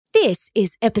This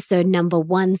is episode number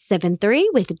 173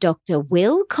 with Dr.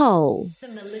 Will Cole. The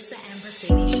Melissa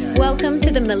Ambrosini Show. Welcome to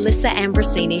the Melissa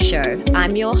Ambrosini Show.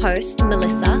 I'm your host,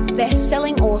 Melissa,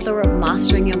 best-selling author of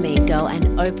Mastering Your Mean Girl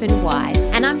and Open Wide.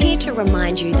 And I'm here to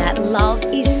remind you that love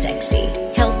is sexy,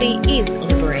 healthy is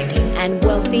liberating, and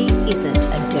wealthy isn't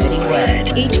a dirty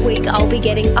word. Each week, I'll be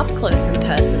getting up close and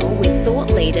personal with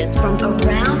thought leaders from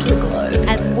around the globe,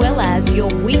 as well as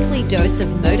your weekly dose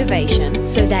of motivation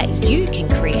so that you can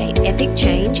create epic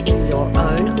change in your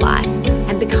own life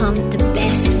and become the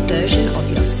best version of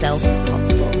yourself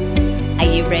possible. Are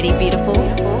you ready, beautiful?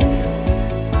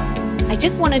 I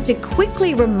just wanted to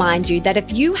quickly remind you that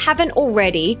if you haven't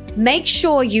already, make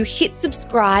sure you hit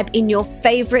subscribe in your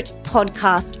favorite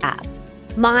podcast app.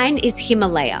 Mine is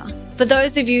Himalaya. For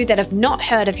those of you that have not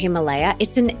heard of Himalaya,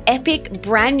 it's an epic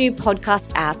brand new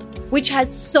podcast app which has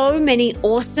so many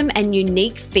awesome and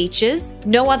unique features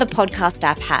no other podcast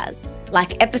app has,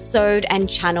 like episode and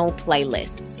channel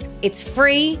playlists. It's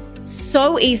free,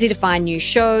 so easy to find new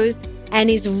shows, and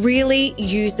is really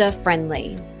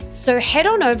user-friendly. So head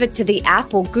on over to the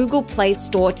app or Google Play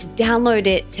Store to download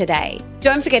it today.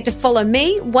 Don't forget to follow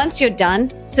me once you're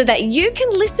done so that you can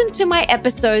listen to my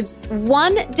episodes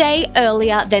one day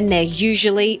earlier than they're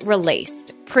usually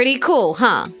released. Pretty cool,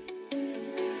 huh?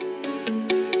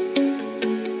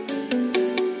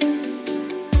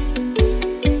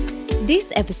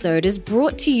 This episode is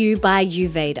brought to you by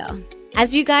Ayurveda.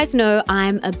 As you guys know,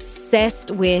 I'm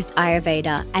obsessed with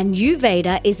Ayurveda, and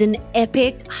Ayurveda is an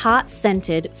epic,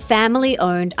 heart-centered,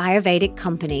 family-owned Ayurvedic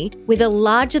company with a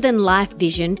larger-than-life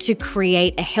vision to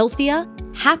create a healthier,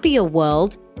 happier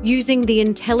world using the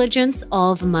intelligence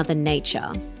of Mother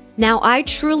Nature. Now, I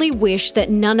truly wish that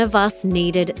none of us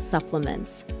needed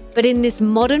supplements. But in this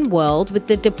modern world, with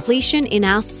the depletion in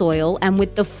our soil and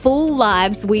with the full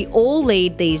lives we all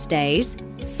lead these days,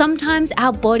 sometimes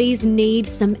our bodies need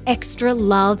some extra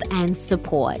love and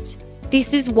support.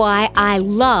 This is why I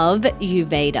love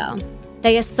Ayurveda.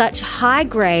 They are such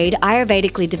high-grade,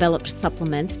 Ayurvedically developed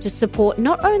supplements to support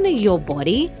not only your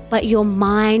body, but your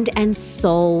mind and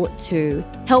soul too,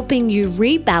 helping you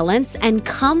rebalance and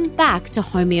come back to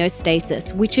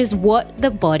homeostasis, which is what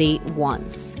the body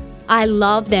wants. I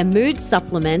love their mood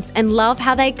supplements and love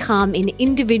how they come in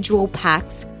individual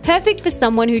packs, perfect for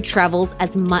someone who travels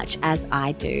as much as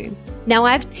I do. Now,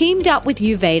 I've teamed up with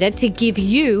Ayurveda to give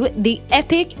you, the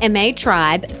Epic MA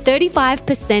Tribe,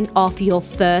 35% off your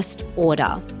first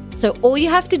order. So all you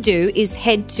have to do is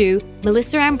head to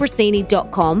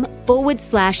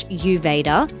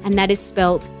melissaambrosini.com/Ayurveda, and that is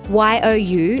spelled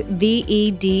YOUVEDA,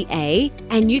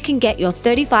 and you can get your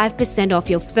 35% off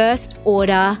your first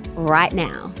order right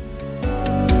now.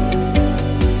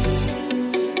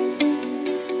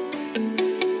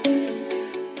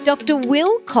 Dr.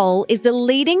 Will Cole is a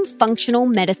leading functional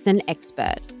medicine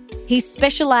expert. He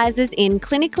specializes in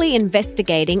clinically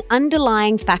investigating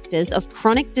underlying factors of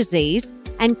chronic disease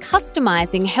and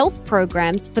customizing health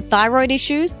programs for thyroid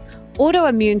issues,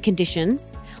 autoimmune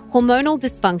conditions, hormonal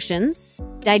dysfunctions,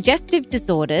 digestive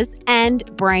disorders, and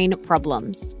brain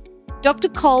problems. Dr.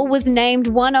 Cole was named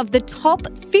one of the top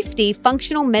 50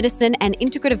 functional medicine and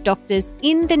integrative doctors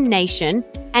in the nation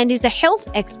and is a health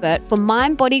expert for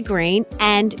Mind Body Green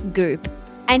and Goop.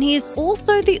 And he is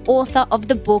also the author of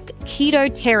the book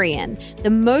Ketotarian,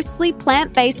 the mostly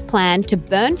plant-based plan to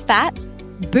burn fat,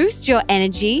 boost your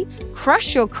energy,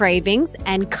 crush your cravings,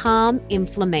 and calm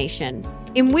inflammation,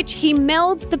 in which he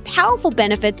melds the powerful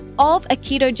benefits of a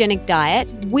ketogenic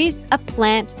diet with a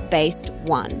plant-based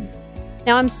one.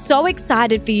 Now, I'm so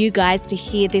excited for you guys to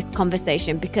hear this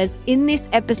conversation because in this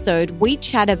episode, we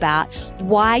chat about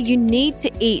why you need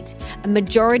to eat a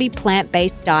majority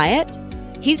plant-based diet,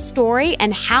 his story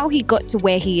and how he got to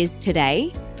where he is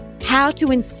today, how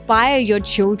to inspire your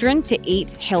children to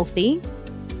eat healthy,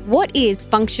 what is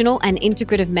functional and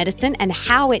integrative medicine and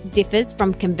how it differs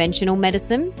from conventional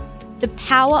medicine, the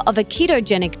power of a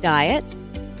ketogenic diet,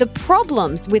 the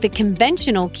problems with a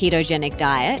conventional ketogenic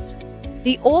diet,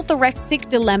 the orthorexic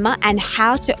dilemma and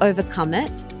how to overcome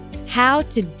it, how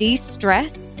to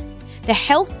de-stress, the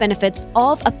health benefits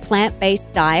of a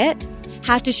plant-based diet,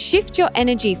 how to shift your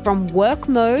energy from work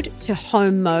mode to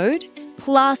home mode,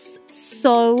 plus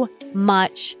so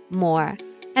much more.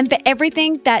 And for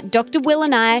everything that Dr. Will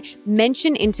and I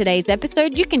mention in today's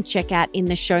episode, you can check out in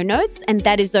the show notes, and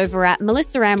that is over at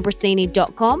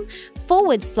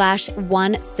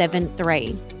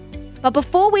melissaambrosini.com/173. But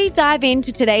before we dive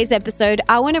into today's episode,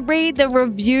 I want to read the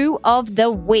review of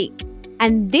the week.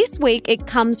 And this week it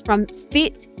comes from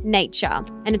Fit Nature,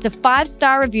 and it's a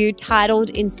 5-star review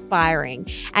titled Inspiring.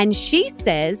 And she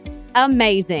says,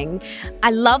 Amazing.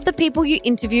 I love the people you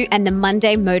interview and the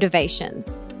Monday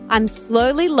motivations. I'm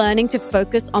slowly learning to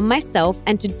focus on myself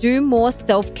and to do more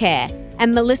self-care.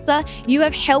 And Melissa, you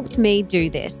have helped me do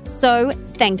this. So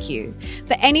thank you.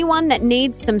 For anyone that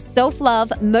needs some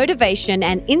self-love, motivation,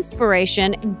 and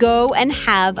inspiration, go and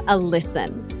have a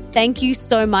listen. Thank you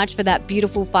so much for that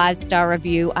beautiful 5-star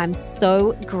review. I'm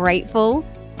so grateful.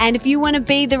 And if you want to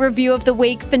be the review of the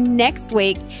week for next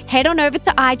week, head on over to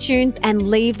iTunes and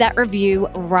leave that review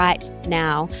right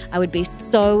now. I would be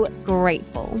so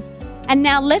grateful. And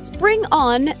now let's bring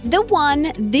on the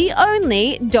one, the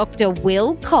only Dr.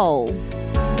 Will Cole.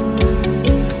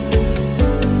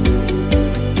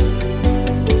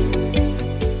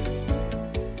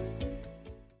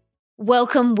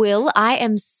 Welcome, Will. I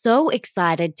am so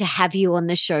excited to have you on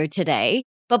the show today.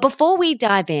 But before we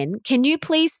dive in, can you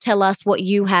please tell us what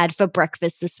you had for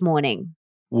breakfast this morning?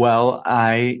 Well,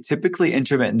 I typically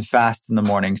intermittent fast in the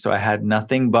morning, so I had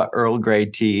nothing but Earl Grey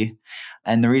tea.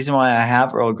 And the reason why I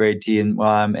have Earl Grey tea and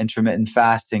while I'm intermittent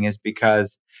fasting is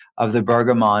because of the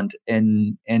bergamot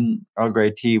in Earl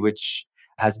Grey tea, which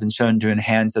has been shown to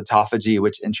enhance autophagy,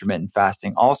 which intermittent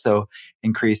fasting also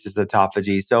increases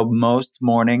autophagy. So most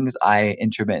mornings I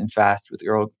intermittent fast with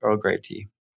Earl Grey tea.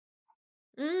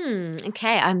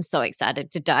 Okay, I'm so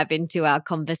excited to dive into our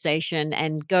conversation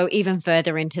and go even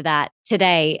further into that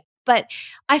today. But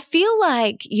I feel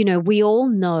like, we all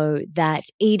know that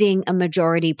eating a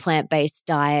majority plant-based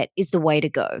diet is the way to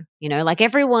go.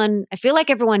 I feel like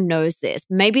everyone knows this.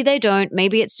 Maybe they don't.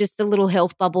 Maybe it's just the little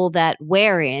health bubble that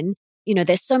we're in.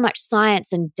 There's so much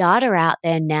science and data out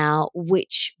there now,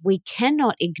 which we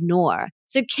cannot ignore.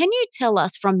 So can you tell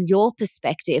us from your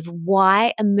perspective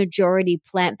why a majority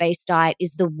plant-based diet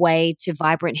is the way to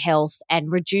vibrant health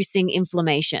and reducing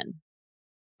inflammation?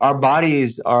 Our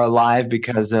bodies are alive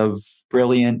because of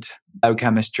brilliant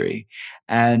biochemistry,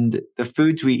 and the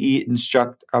foods we eat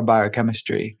instruct our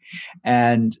biochemistry.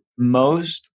 And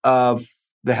most of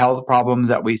the health problems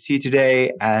that we see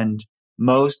today and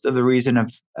most of the reason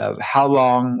of how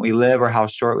long we live or how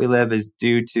short we live is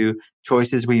due to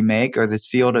choices we make or this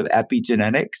field of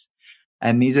epigenetics.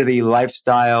 And these are the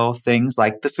lifestyle things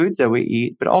like the foods that we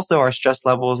eat, but also our stress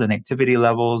levels and activity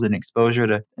levels and exposure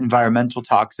to environmental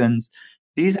toxins.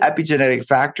 These epigenetic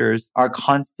factors are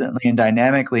constantly and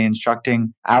dynamically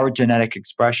instructing our genetic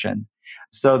expression.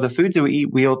 So the foods that we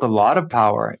eat wield a lot of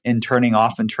power in turning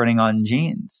off and turning on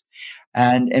genes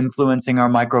and influencing our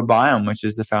microbiome, which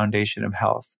is the foundation of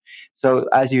health. So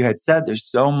as you had said, there's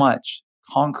so much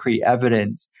concrete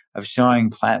evidence of showing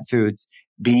plant foods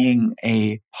being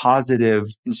a positive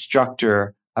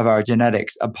instructor of our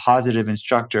genetics, a positive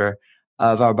instructor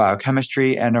of our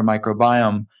biochemistry and our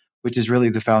microbiome, which is really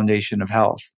the foundation of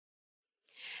health.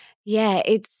 Yeah,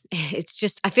 it's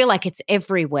just, I feel like it's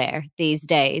everywhere these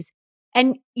days.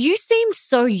 And you seem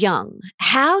so young.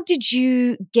 How did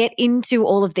you get into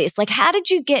all of this? Like, how did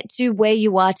you get to where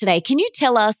you are today? Can you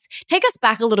take us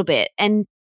back a little bit and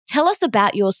tell us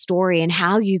about your story and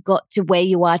how you got to where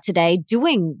you are today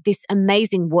doing this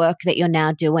amazing work that you're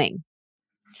now doing?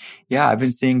 Yeah, I've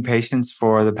been seeing patients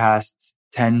for the past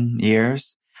 10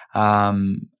 years.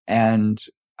 And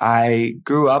I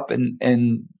grew up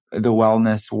in the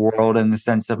wellness world in the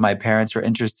sense of my parents were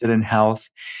interested in health.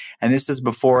 And this was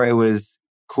before it was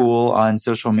cool on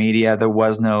social media. There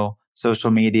was no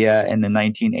social media in the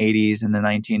 1980s and the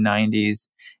 1990s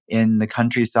in the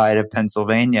countryside of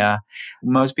Pennsylvania.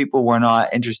 Most people were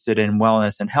not interested in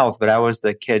wellness and health, but I was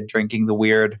the kid drinking the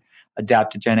weird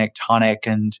adaptogenic tonic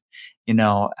and,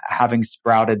 having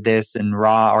sprouted this and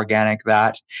raw organic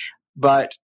that.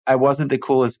 But I wasn't the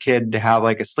coolest kid to have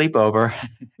like a sleepover,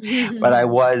 but I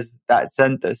was that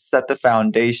set the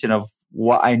foundation of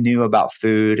what I knew about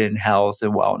food and health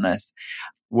and wellness.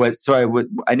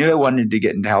 I knew I wanted to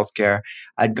get into healthcare.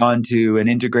 I'd gone to an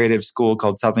integrative school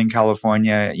called Southern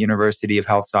California University of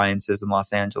Health Sciences in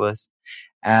Los Angeles.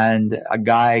 And a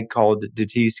guy called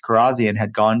Datis Karazian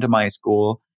had gone to my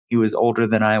school. He was older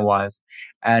than I was.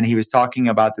 And he was talking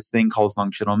about this thing called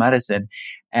functional medicine.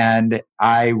 And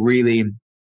I really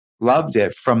loved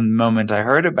it from the moment I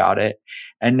heard about it.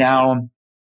 And now,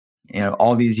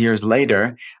 all these years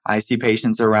later, I see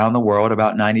patients around the world.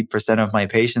 About 90% of my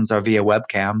patients are via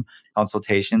webcam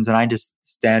consultations. And I just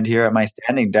stand here at my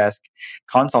standing desk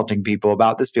consulting people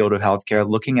about this field of healthcare,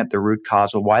 looking at the root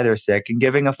cause of why they're sick and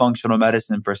giving a functional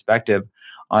medicine perspective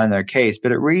on their case.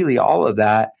 But it really, all of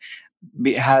that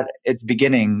had its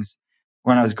beginnings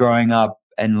when I was growing up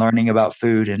and learning about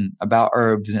food and about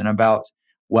herbs and about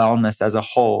wellness as a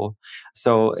whole.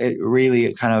 So it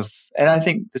really and I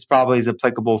think this probably is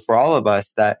applicable for all of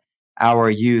us, that our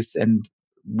youth and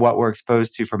what we're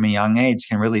exposed to from a young age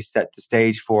can really set the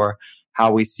stage for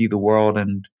how we see the world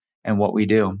and what we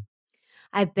do.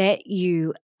 I bet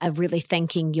you are really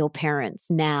thanking your parents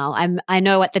now. I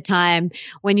know at the time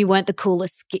when you weren't the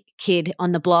coolest kid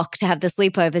on the block to have the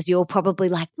sleepovers, you're probably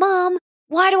like, Mom,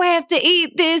 why do I have to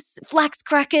eat this flax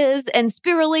crackers and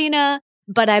spirulina?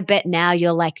 But I bet now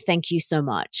you're like, thank you so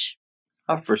much.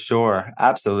 Oh, for sure.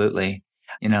 Absolutely.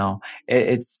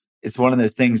 It's one of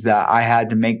those things that I had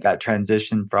to make that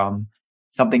transition from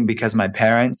something because my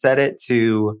parents said it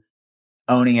to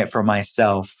owning it for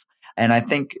myself. And I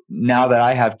think now that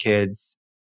I have kids,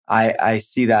 I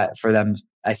see that for them.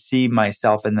 I see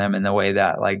myself in them in the way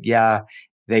that like, yeah,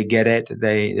 they get it.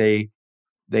 They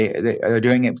are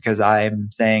doing it because I'm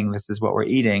saying this is what we're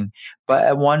eating. But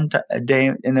at one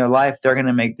day in their life, they're going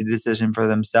to make the decision for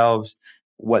themselves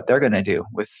what they're going to do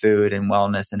with food and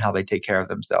wellness and how they take care of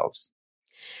themselves.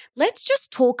 Let's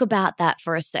just talk about that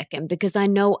for a second, because I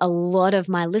know a lot of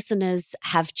my listeners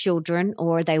have children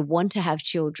or they want to have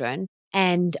children.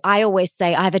 And I always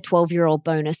say, I have a 12-year-old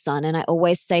bonus son, and I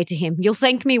always say to him, you'll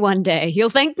thank me one day. You'll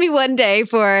thank me one day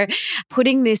for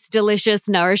putting this delicious,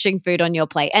 nourishing food on your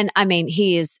plate. And I mean,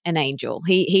 he is an angel.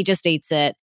 He just eats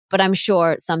it. But I'm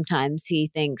sure sometimes he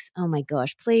thinks, oh my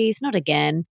gosh, please, not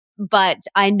again. But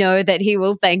I know that he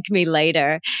will thank me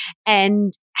later.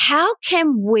 And how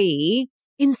can we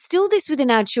instill this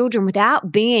within our children without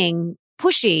being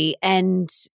pushy and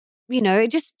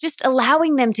just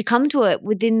allowing them to come to it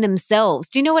within themselves?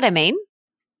 Do you know what I mean?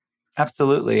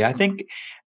 Absolutely. I think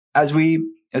as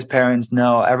parents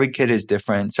know, every kid is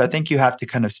different. So I think you have to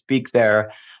kind of speak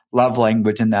their love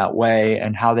language in that way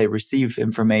and how they receive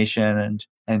information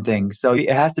and things. So it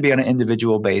has to be on an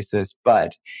individual basis.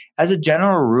 But as a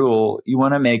general rule, you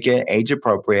want to make it age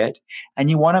appropriate, and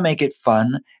you want to make it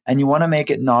fun, and you want to make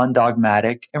it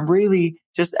non-dogmatic, and really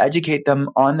just educate them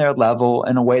on their level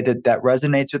in a way that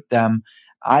resonates with them.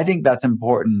 I think that's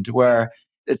important, where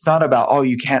it's not about, oh,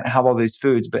 you can't have all these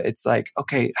foods, but it's like,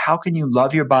 okay, how can you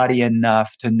love your body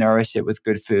enough to nourish it with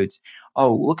good foods?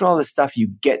 Oh, look at all the stuff you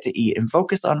get to eat, and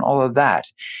focus on all of that.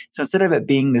 So instead of it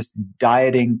being this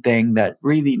dieting thing that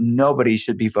really nobody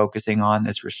should be focusing on,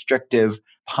 this restrictive,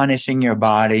 punishing your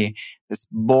body, this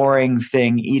boring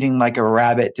thing, eating like a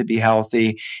rabbit to be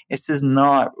healthy, this is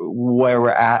not where we're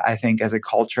at, I think, as a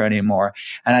culture anymore.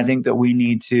 And I think that we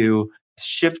need to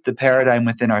shift the paradigm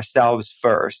within ourselves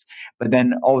first, but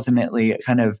then ultimately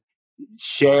kind of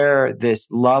share this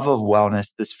love of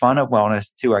wellness, this fun of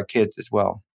wellness to our kids as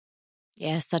well.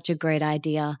 Yeah, such a great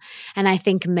idea. And I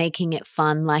think making it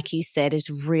fun, like you said, is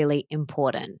really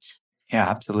important. Yeah,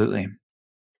 absolutely.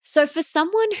 So for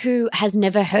someone who has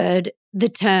never heard the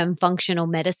term functional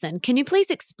medicine, can you please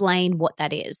explain what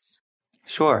that is?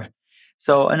 Sure.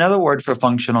 So another word for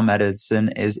functional medicine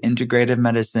is integrative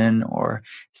medicine or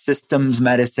systems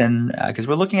medicine, because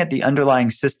we're looking at the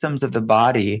underlying systems of the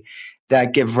body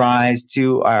that give rise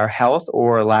to our health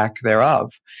or lack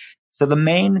thereof. So the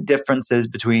main differences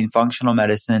between functional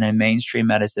medicine and mainstream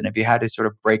medicine, if you had to sort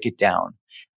of break it down,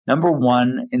 number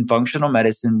one, in functional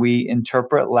medicine, we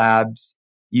interpret labs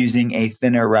using a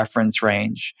thinner reference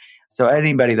range. So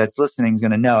anybody that's listening is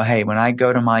going to know, hey, when I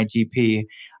go to my GP,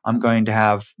 I'm going to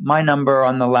have my number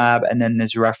on the lab and then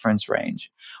this reference range.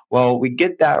 Well, we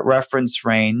get that reference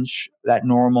range, that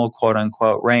normal quote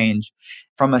unquote range,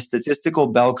 from a statistical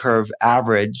bell curve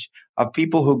average of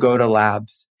people who go to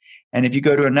labs. And if you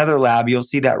go to another lab, you'll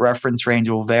see that reference range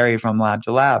will vary from lab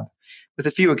to lab. With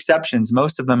a few exceptions,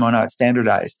 most of them are not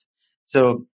standardized.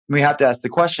 So we have to ask the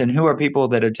question, who are people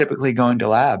that are typically going to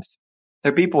labs?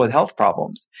 They're people with health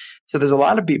problems. So there's a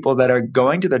lot of people that are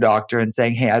going to the doctor and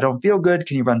saying, hey, I don't feel good.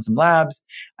 Can you run some labs?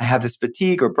 I have this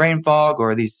fatigue or brain fog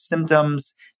or these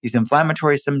symptoms, these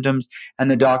inflammatory symptoms.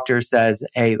 And the doctor says,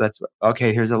 hey,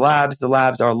 here's the labs. The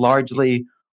labs are largely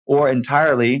or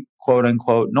entirely, quote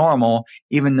unquote, normal,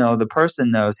 even though the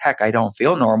person knows, heck, I don't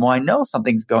feel normal. I know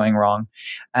something's going wrong.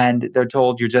 And they're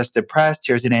told you're just depressed.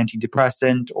 Here's an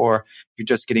antidepressant, or you're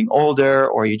just getting older,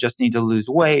 or you just need to lose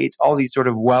weight. All these sort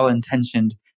of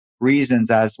well-intentioned reasons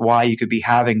as why you could be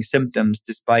having symptoms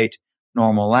despite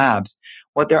normal labs.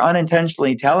 What they're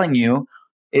unintentionally telling you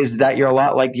is that you're a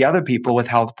lot like the other people with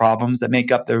health problems that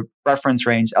make up the reference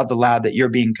range of the lab that you're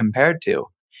being compared to.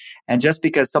 And just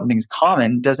because something's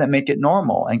common doesn't make it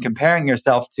normal. And comparing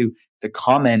yourself to the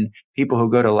common people who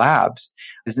go to labs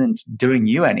isn't doing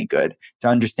you any good to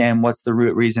understand what's the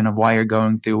root reason of why you're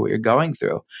going through what you're going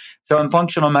through. So in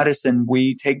functional medicine,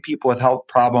 we take people with health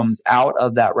problems out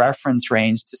of that reference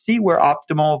range to see where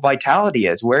optimal vitality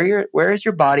is. Where is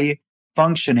your body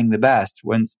functioning the best?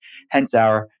 Hence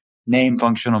our name,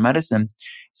 functional medicine.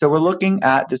 So we're looking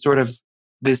at the sort of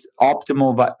this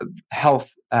optimal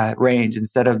health range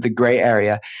instead of the gray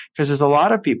area. Because there's a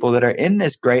lot of people that are in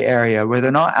this gray area where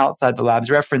they're not outside the lab's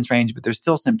reference range, but they're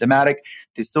still symptomatic.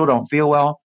 They still don't feel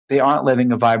well. They aren't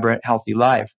living a vibrant, healthy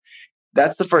life.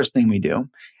 That's the first thing we do.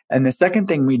 And the second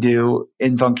thing we do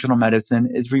in functional medicine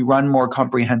is we run more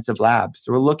comprehensive labs.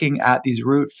 So we're looking at these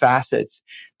root facets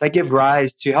that give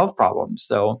rise to health problems.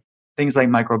 So things like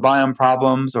microbiome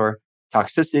problems or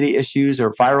toxicity issues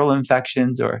or viral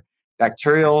infections or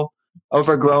bacterial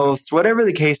overgrowths, whatever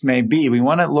the case may be. We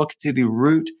want to look to the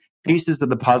root pieces of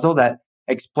the puzzle that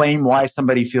explain why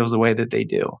somebody feels the way that they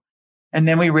do. And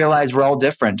then we realize we're all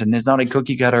different and there's not a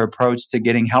cookie cutter approach to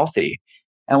getting healthy.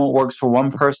 And what works for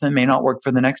one person may not work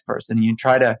for the next person. And you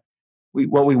try to,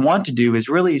 what we want to do is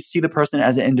really see the person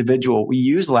as an individual. We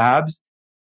use labs,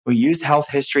 we use health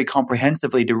history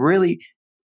comprehensively to really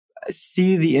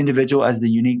see the individual as the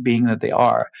unique being that they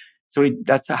are. So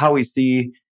that's how we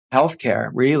see healthcare,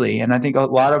 really. And I think a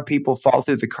lot of people fall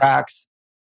through the cracks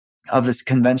of this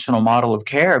conventional model of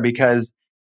care because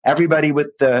everybody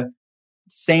with the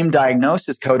same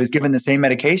diagnosis code is given the same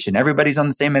medication. Everybody's on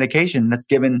the same medication that's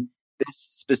given this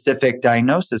specific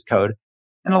diagnosis code.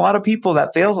 And a lot of people,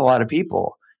 that fails a lot of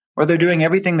people, or they're doing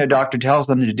everything their doctor tells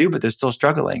them to do, but they're still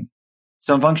struggling.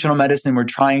 So in functional medicine, we're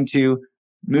trying to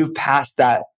move past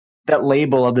that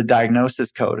label of the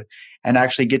diagnosis code and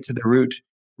actually get to the root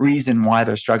reason why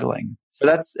they're struggling. So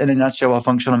that's in a nutshell what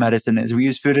functional medicine is. We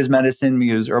use food as medicine. We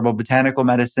use herbal botanical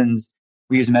medicines.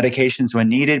 We use medications when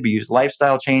needed. We use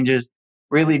lifestyle changes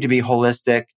really to be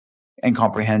holistic and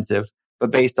comprehensive,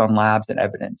 but based on labs and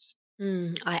evidence.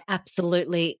 I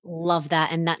absolutely love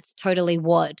that. And that's totally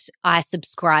what I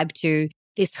subscribe to,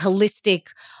 this holistic,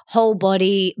 whole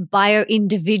body,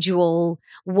 bio-individual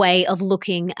way of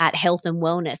looking at health and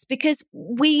wellness, because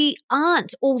we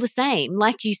aren't all the same.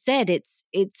 Like you said, it's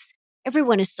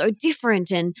everyone is so different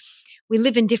and we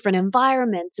live in different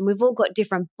environments and we've all got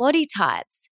different body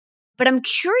types. But I'm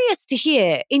curious to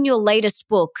hear, in your latest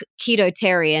book,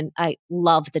 Ketotarian, I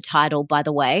love the title, by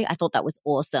the way. I thought that was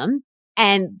awesome.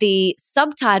 And the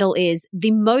subtitle is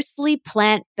The Mostly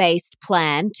Plant-Based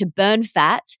Plan to Burn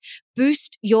Fat,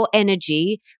 Boost Your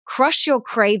Energy, Crush Your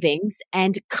Cravings,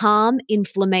 and Calm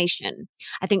Inflammation.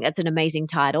 I think that's an amazing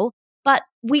title. But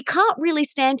we can't really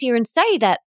stand here and say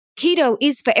that keto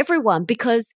is for everyone,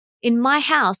 because in my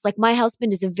house, like my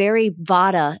husband is a very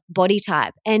Vata body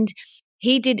type, and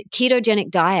he did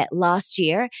ketogenic diet last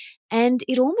year and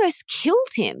it almost killed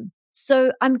him.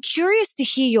 So I'm curious to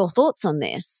hear your thoughts on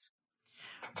this.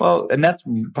 Well, and that's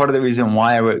part of the reason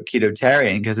why I wrote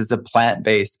Ketotarian, because it's a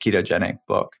plant-based ketogenic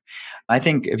book. I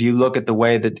think if you look at the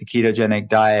way that the ketogenic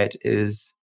diet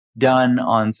is done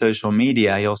on social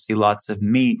media, you'll see lots of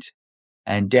meat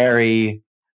and dairy,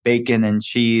 bacon and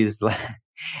cheese.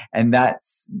 And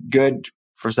that's good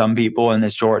for some people in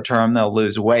the short term. They'll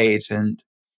lose weight and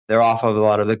they're off of a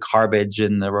lot of the garbage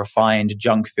and the refined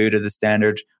junk food of the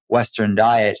standard Western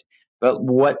diet. But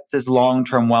what does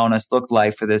long-term wellness look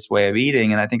like for this way of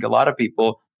eating? And I think a lot of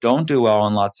people don't do well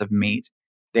on lots of meat.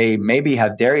 They maybe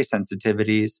have dairy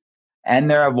sensitivities and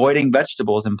they're avoiding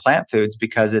vegetables and plant foods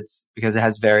because it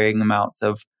has varying amounts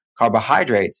of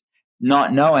carbohydrates,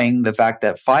 not knowing the fact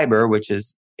that fiber, which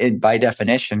is by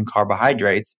definition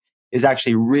carbohydrates, is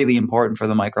actually really important for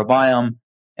the microbiome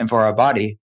and for our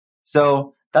body.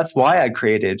 So that's why I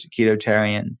created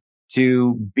Ketotarian,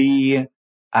 to be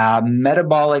a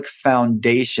metabolic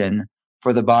foundation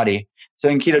for the body. So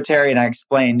in Ketotarian, I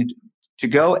explained to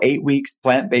go 8 weeks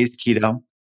plant-based keto.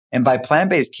 And by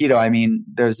plant-based keto, I mean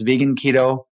there's vegan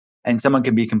keto, and someone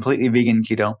could be completely vegan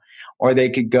keto, or they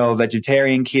could go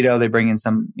vegetarian keto. They bring in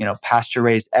some,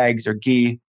 pasture-raised eggs or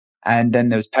ghee. And then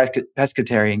there's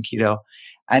pescatarian keto.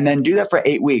 And then do that for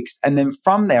 8 weeks. And then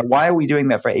from there, why are we doing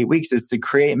that for 8 weeks? Is to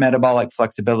create metabolic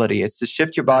flexibility. It's to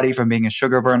shift your body from being a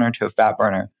sugar burner to a fat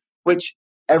burner, which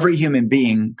every human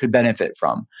being could benefit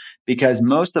from. Because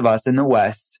most of us in the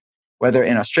West, whether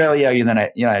in Australia, in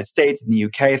the United States, in the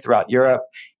UK, throughout Europe,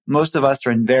 most of us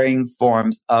are in varying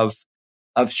forms of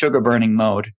sugar burning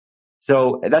mode.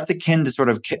 So that's akin to sort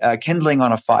of kindling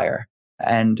on a fire.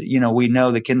 And, we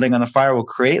know the kindling on the fire will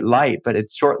create light, but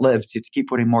it's short-lived to keep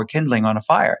putting more kindling on a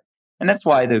fire. And that's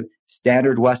why the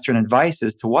standard Western advice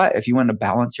is to what? If you want to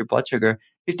balance your blood sugar,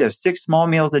 you have to have 6 small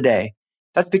meals a day.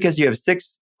 That's because you have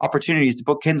 6 opportunities to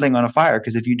put kindling on a fire.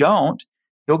 Because if you don't,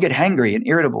 you'll get hangry and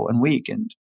irritable and weak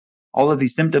and all of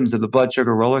these symptoms of the blood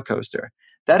sugar roller coaster.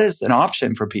 That is an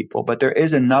option for people, but there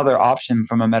is another option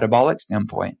from a metabolic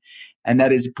standpoint. And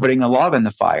that is putting a log on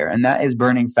the fire. And that is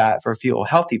burning fat for fuel,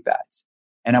 healthy fats.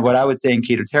 And what I would say in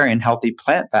Ketotarian, healthy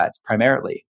plant fats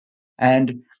primarily.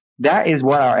 And that is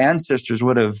what our ancestors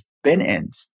would have been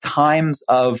in, times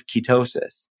of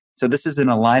ketosis. So this is in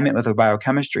alignment with our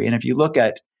biochemistry. And if you look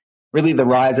at really the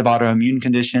rise of autoimmune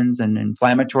conditions and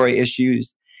inflammatory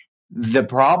issues, the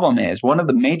problem is, one of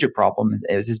the major problems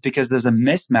is because there's a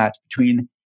mismatch between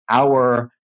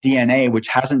our DNA, which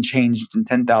hasn't changed in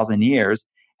 10,000 years,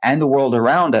 and the world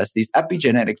around us. These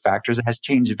epigenetic factors has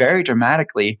changed very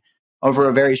dramatically over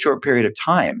a very short period of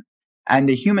time. And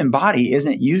the human body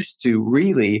isn't used to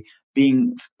really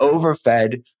being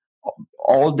overfed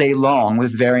all day long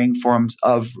with varying forms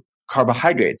of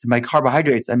carbohydrates. And by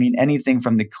carbohydrates, I mean anything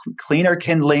from the cleaner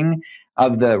kindling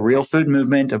of the real food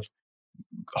movement of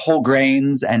whole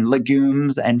grains and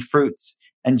legumes and fruits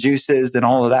and juices and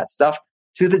all of that stuff,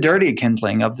 to the dirty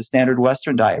kindling of the standard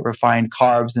Western diet, refined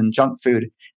carbs and junk food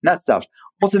and that stuff.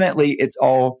 Ultimately, it's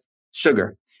all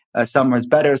sugar. Some is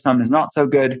better, some is not so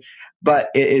good, but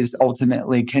it is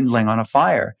ultimately kindling on a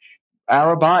fire.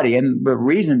 Our body, and the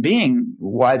reason being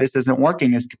why this isn't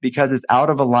working is because it's out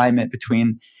of alignment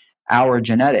between our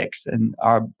genetics and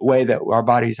our way that our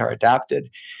bodies are adapted.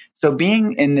 So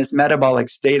being in this metabolic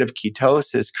state of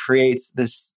ketosis creates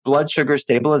this blood sugar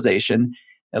stabilization.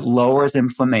 It lowers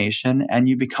inflammation and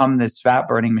you become this fat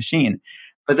burning machine.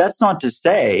 But that's not to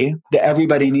say that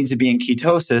everybody needs to be in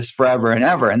ketosis forever and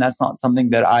ever. And that's not something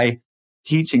that I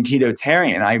teach in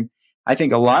Ketotarian. I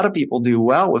think a lot of people do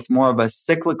well with more of a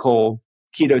cyclical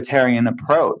Ketotarian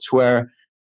approach where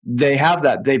they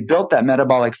built that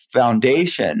metabolic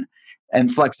foundation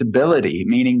and flexibility,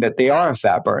 meaning that they are a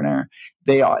fat burner.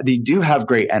 They do have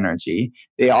great energy.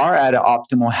 They are at an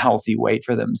optimal healthy weight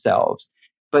for themselves,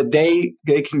 but they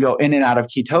can go in and out of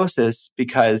ketosis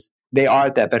because they are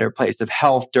at that better place of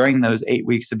health during those 8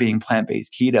 weeks of being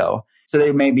plant-based keto. So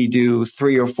they maybe do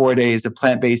 3 or 4 days of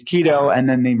plant-based keto, and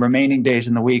then the remaining days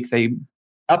in the week, they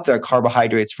up their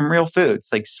carbohydrates from real foods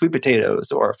like sweet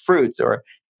potatoes or fruits or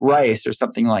rice or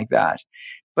something like that.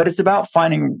 But it's about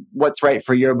finding what's right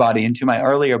for your body. And to my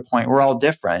earlier point, we're all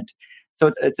different.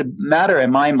 So it's a matter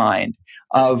in my mind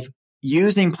of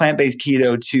using plant-based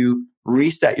keto to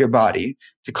reset your body,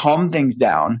 to calm things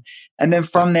down. And then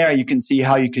from there, you can see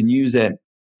how you can use it,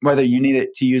 whether you need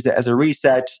it to use it as a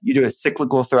reset, you do a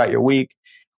cyclical throughout your week,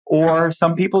 or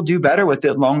some people do better with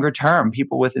it longer term.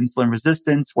 People with insulin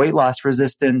resistance, weight loss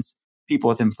resistance, people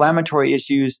with inflammatory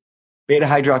issues. Beta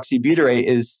hydroxybutyrate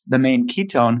is the main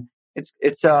ketone.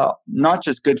 It's not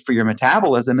just good for your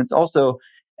metabolism, it's also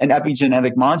an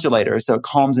epigenetic modulator. So it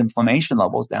calms inflammation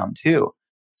levels down too.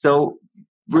 So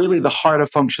really the heart of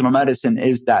functional medicine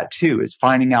is that too, is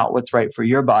finding out what's right for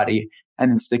your body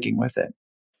and then sticking with it.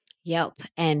 Yep.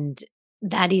 And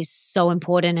that is so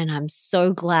important. And I'm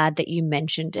so glad that you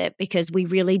mentioned it because we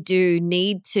really do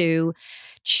need to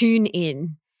tune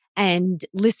in and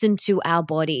listen to our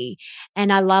body.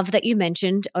 And I love that you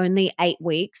mentioned only 8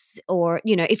 weeks, or,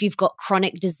 if you've got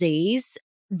chronic disease,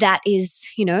 that is,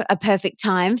 a perfect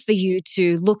time for you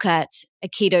to look at a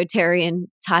ketotarian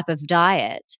type of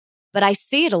diet. But I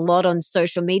see it a lot on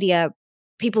social media,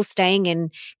 people staying in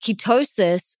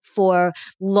ketosis for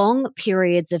long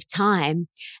periods of time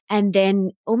and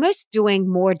then almost doing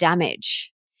more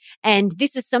damage. And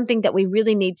this is something that we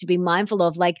really need to be mindful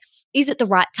of. Like, is it the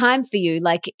right time for you?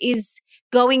 Like, is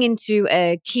going into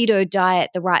a keto diet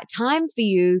the right time for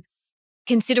you,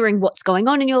 considering what's going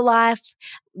on in your life,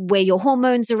 where your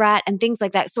hormones are at, and things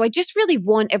like that? So I just really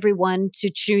want everyone to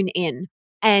tune in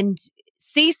and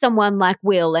see someone like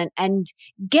Will and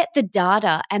get the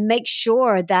data and make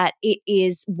sure that it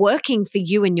is working for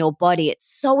you and your body. It's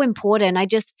so important.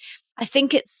 I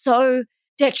think it's so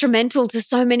detrimental to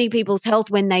so many people's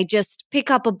health when they just pick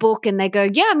up a book and they go,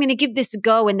 yeah, I'm going to give this a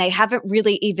go, and they haven't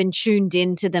really even tuned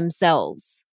into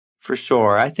themselves. For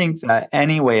sure. I think that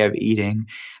any way of eating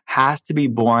has to be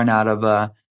born out of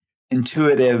a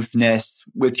intuitiveness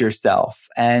with yourself.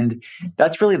 And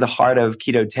that's really the heart of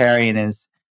Ketotarian, is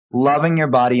loving your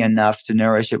body enough to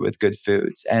nourish it with good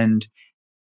foods and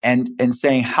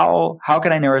saying, how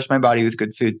can I nourish my body with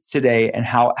good foods today? And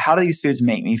how do these foods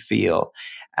make me feel?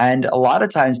 And a lot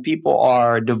of times people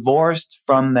are divorced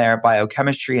from their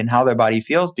biochemistry and how their body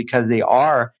feels because they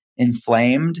are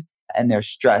inflamed and they're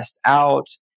stressed out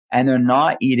and they're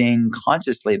not eating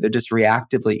consciously. They're just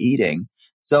reactively eating.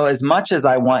 So as much as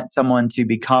I want someone to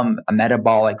become a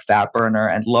metabolic fat burner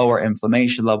and lower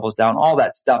inflammation levels down, all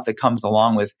that stuff that comes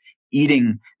along with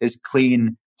eating this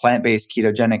clean, plant-based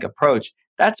ketogenic approach,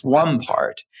 that's one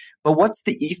part. But what's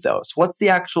the ethos? What's the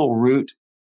actual root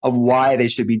of why they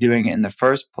should be doing it in the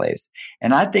first place?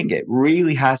 And I think it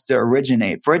really has to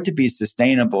originate, for it to be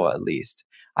sustainable at least,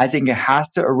 I think it has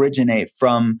to originate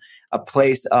from a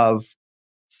place of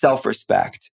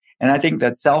self-respect And I think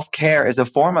that self-care is a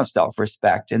form of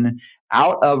self-respect. And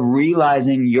out of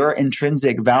realizing your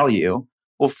intrinsic value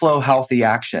will flow healthy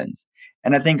actions.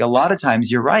 And I think a lot of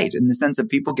times you're right in the sense that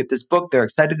people get this book, they're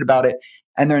excited about it,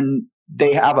 and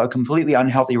they have a completely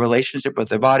unhealthy relationship with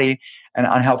their body, an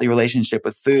unhealthy relationship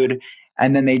with food.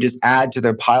 And then they just add to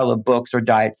their pile of books or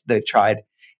diets they've tried.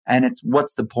 And it's,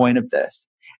 what's the point of this?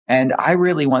 And I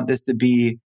really want this to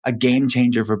be a game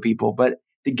changer for people, but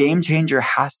the game changer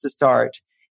has to start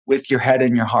with your head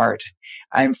and your heart.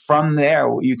 And from there,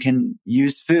 you can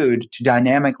use food to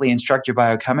dynamically instruct your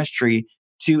biochemistry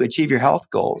to achieve your health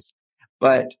goals.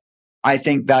 But I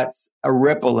think that's a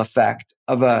ripple effect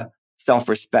of a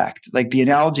self-respect. Like the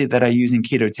analogy that I use in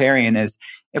Ketotarian is,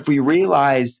 if we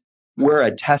realize we're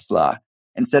a Tesla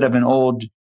instead of an old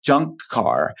junk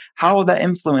car, how will that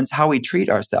influence how we treat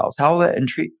ourselves? How will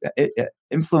that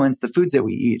influence the foods that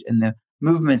we eat and the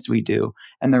movements we do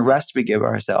and the rest we give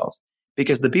ourselves?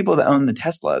 Because the people that own the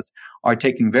Teslas are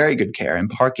taking very good care and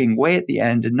parking way at the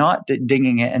end and not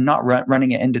dinging it and not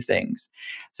running it into things.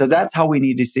 So that's how we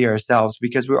need to see ourselves,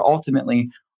 because we're ultimately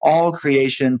all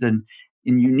creations and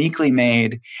uniquely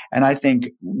made. And I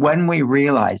think when we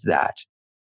realize that,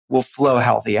 we'll flow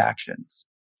healthy actions.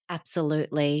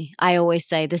 Absolutely. I always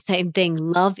say the same thing.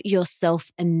 Love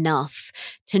yourself enough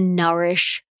to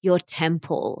nourish your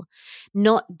temple,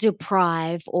 not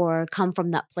deprive or come from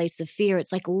that place of fear.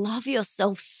 It's like love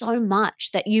yourself so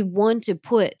much that you want to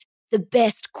put the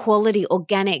best quality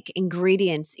organic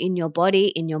ingredients in your body,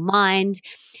 in your mind,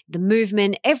 the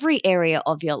movement, every area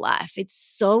of your life. It's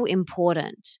so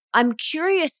important. I'm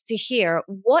curious to hear,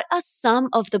 what are some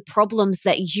of the problems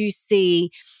that you see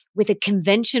with a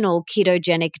conventional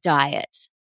ketogenic diet?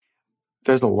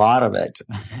 There's a lot of it.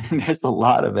 There's a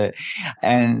lot of it.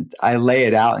 And I lay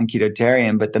it out in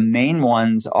Ketotarian, but the main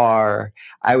ones are,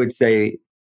 I would say,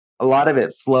 a lot of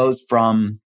it flows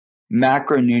from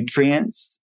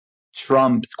macronutrients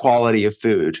trumps quality of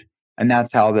food. And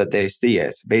that's how that they see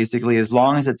it. Basically, as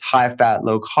long as it's high fat,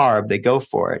 low carb, they go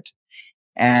for it.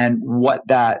 And what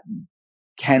that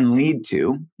can lead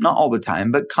to, not all the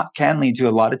time, but can lead to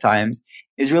a lot of times,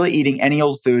 is really eating any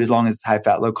old food as long as it's high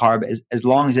fat, low carb, as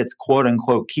long as it's quote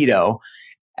unquote keto.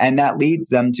 And that leads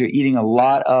them to eating a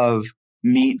lot of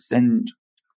meats and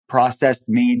processed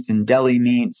meats and deli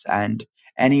meats and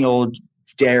any old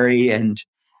dairy and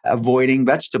avoiding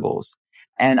vegetables.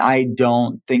 And I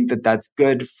don't think that that's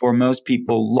good for most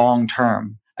people long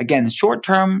term. Again, short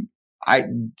term, I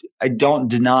don't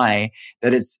deny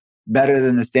that it's better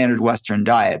than the standard Western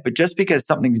diet. But just because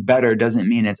something's better doesn't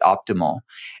mean it's optimal.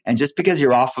 And just because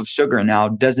you're off of sugar now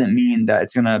doesn't mean that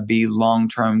it's going to be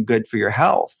long-term good for your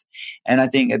health. And I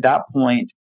think at that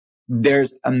point,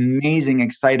 there's amazing,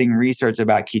 exciting research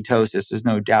about ketosis. There's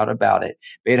no doubt about it.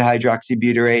 Beta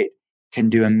hydroxybutyrate can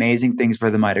do amazing things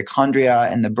for the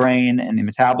mitochondria and the brain and the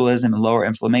metabolism and lower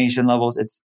inflammation levels.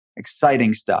 It's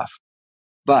exciting stuff.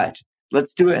 But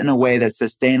let's do it in a way that's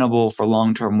sustainable for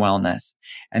long-term wellness.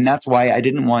 And that's why I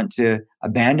didn't want to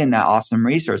abandon that awesome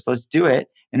research. Let's do it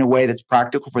in a way that's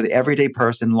practical for the everyday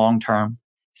person long-term.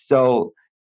 So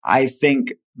I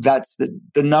think that's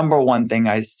the number one thing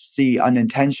I see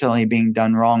unintentionally being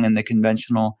done wrong in the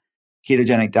conventional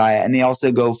ketogenic diet. And they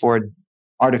also go for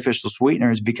artificial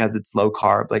sweeteners because it's low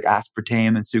carb, like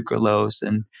aspartame and sucralose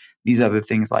and these other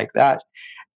things like that.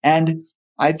 And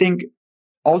I think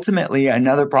ultimately,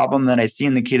 another problem that I see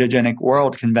in the ketogenic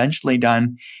world conventionally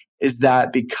done is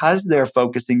that because they're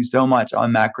focusing so much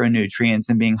on macronutrients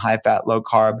and being high fat, low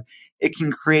carb, it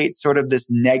can create sort of this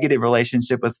negative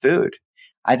relationship with food.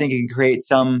 I think it can create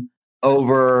some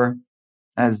over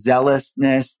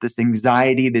zealousness, this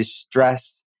anxiety, this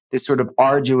stress, this sort of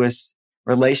arduous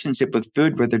relationship with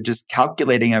food where they're just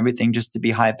calculating everything just to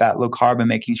be high fat, low carb and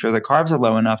making sure the carbs are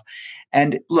low enough.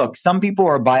 And look, some people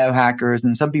are biohackers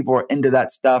and some people are into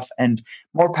that stuff and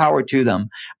more power to them.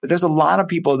 But there's a lot of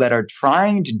people that are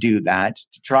trying to do that,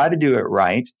 to try to do it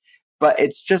right, but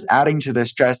it's just adding to their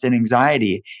stress and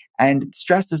anxiety. And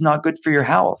stress is not good for your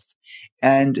health.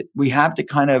 And we have to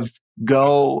kind of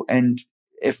go, and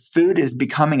if food is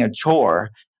becoming a chore,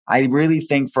 I really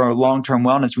think for long-term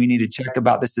wellness, we need to check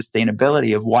about the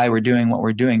sustainability of why we're doing what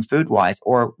we're doing food-wise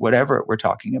or whatever we're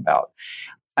talking about.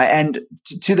 And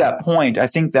to that point, I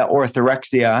think that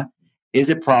orthorexia is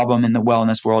a problem in the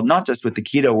wellness world, not just with the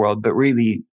keto world, but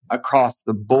really across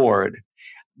the board.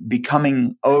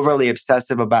 Becoming overly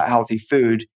obsessive about healthy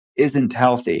food isn't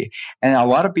healthy. And a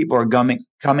lot of people are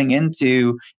coming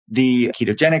into the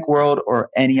ketogenic world or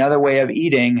any other way of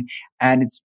eating, and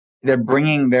it's they're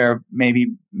bringing their maybe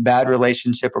bad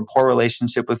relationship or poor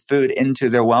relationship with food into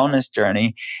their wellness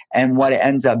journey. And what it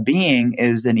ends up being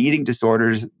is an eating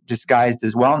disorder disguised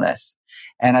as wellness.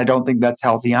 And I don't think that's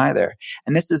healthy either.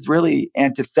 And this is really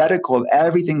antithetical of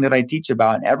everything that I teach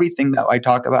about and everything that I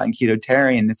talk about in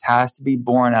Ketotarian. This has to be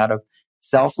born out of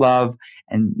self-love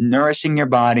and nourishing your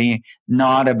body,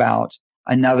 not about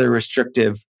another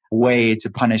restrictive way to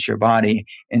punish your body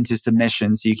into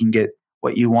submission so you can get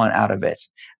what you want out of it.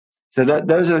 So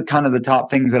those are kind of the top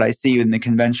things that I see in the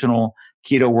conventional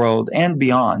keto world and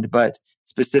beyond. But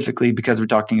specifically because we're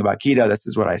talking about keto, this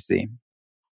is what I see.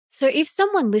 So if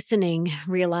someone listening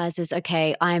realizes,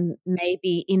 okay, I'm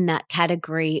maybe in that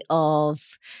category of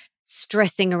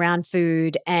stressing around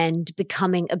food and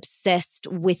becoming obsessed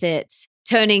with it,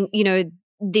 turning,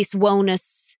 this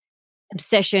wellness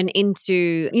obsession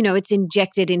into, it's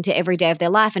injected into every day of their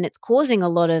life and it's causing a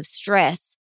lot of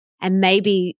stress. And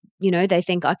maybe, they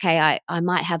think, okay, I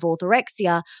might have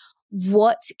orthorexia.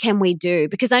 What can we do?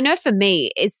 Because I know for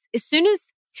me, as soon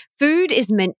as food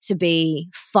is meant to be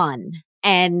fun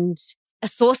and a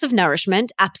source of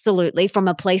nourishment, absolutely, from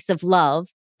a place of love.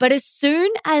 But as soon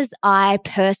as I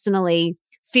personally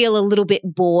feel a little bit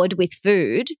bored with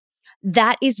food,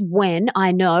 that is when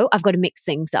I know I've got to mix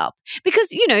things up. Because,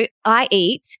 I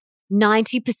eat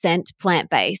 90%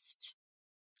 plant-based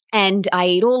and I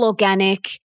eat all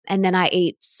organic. And then I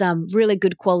eat some really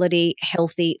good quality,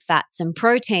 healthy fats and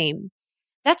protein.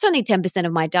 That's only 10%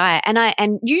 of my diet.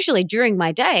 And usually during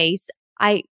my days,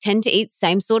 I tend to eat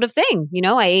same sort of thing.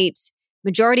 I eat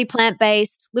majority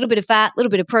plant-based, a little bit of fat, a little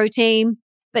bit of protein.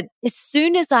 But as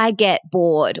soon as I get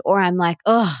bored or I'm like,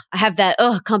 I have that,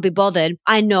 can't be bothered.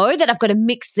 I know that I've got to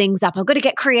mix things up. I've got to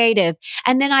get creative.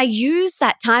 And then I use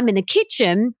that time in the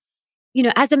kitchen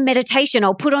as a meditation.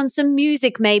 I'll put on some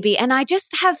music maybe and I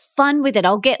just have fun with it.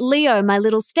 I'll get Leo, my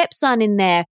little stepson, in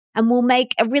there and we'll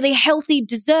make a really healthy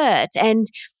dessert. And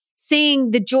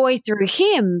seeing the joy through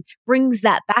him brings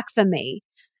that back for me.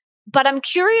 But I'm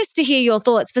curious to hear your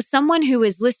thoughts for someone who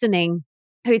is listening,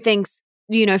 who thinks,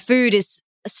 food is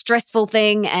a stressful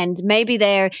thing and maybe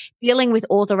they're dealing with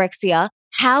orthorexia.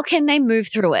 How can they move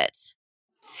through it?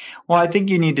 Well, I think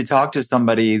you need to talk to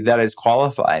somebody that is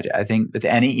qualified. I think with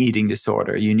any eating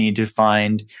disorder, you need to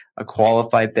find a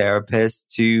qualified therapist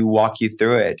to walk you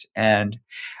through it. And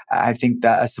I think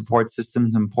that a support system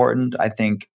is important. I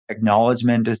think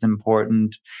acknowledgement is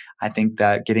important. I think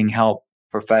that getting help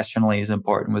professionally is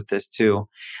important with this too.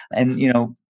 And,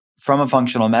 from a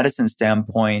functional medicine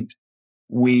standpoint,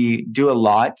 we do a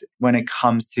lot when it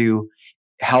comes to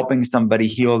helping somebody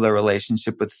heal their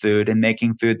relationship with food and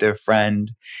making food their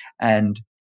friend. And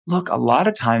look, a lot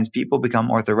of times people become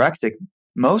orthorexic,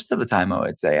 most of the time, I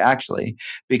would say, actually,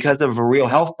 because of a real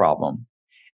health problem.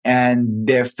 And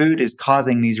their food is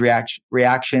causing these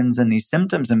reactions and these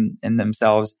symptoms in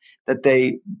themselves that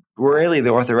the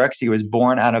orthorexia was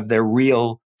born out of their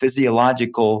real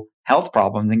physiological health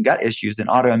problems and gut issues and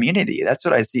autoimmunity. That's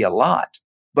what I see a lot.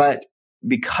 But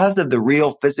because of the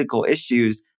real physical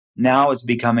issues, now it's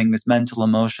becoming this mental,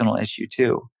 emotional issue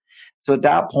too. So at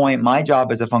that point, my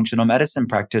job as a functional medicine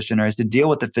practitioner is to deal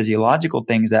with the physiological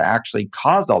things that actually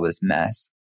cause all this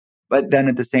mess. But then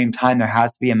at the same time, there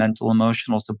has to be a mental,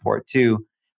 emotional support too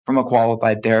from a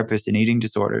qualified therapist in eating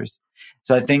disorders.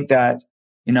 So I think that,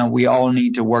 we all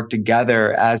need to work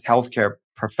together as healthcare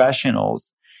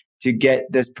professionals to get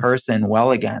this person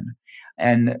well again.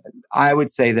 And I would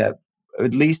say that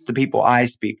at least the people I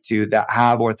speak to that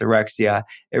have orthorexia,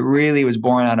 it really was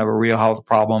born out of a real health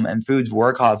problem and foods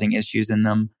were causing issues in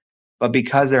them. But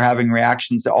because they're having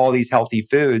reactions to all these healthy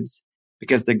foods,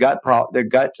 because their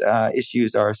gut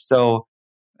issues are so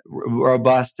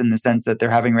robust in the sense that they're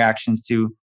having reactions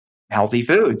to healthy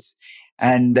foods.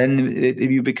 And then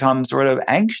you become sort of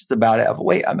anxious about it.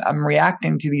 Wait, I'm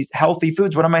reacting to these healthy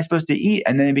foods. What am I supposed to eat?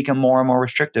 And then they become more and more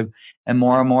restrictive and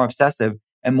more obsessive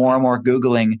and more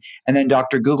Googling. And then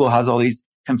Dr. Google has all these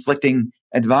conflicting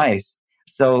advice.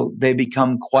 So they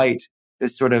become quite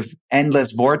this sort of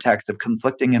endless vortex of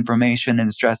conflicting information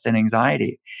and stress and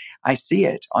anxiety. I see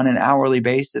it on an hourly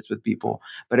basis with people,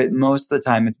 but most of the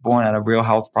time it's born out of real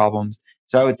health problems.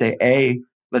 So I would say,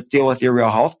 let's deal with your real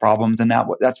health problems. And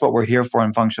that's what we're here for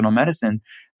in functional medicine.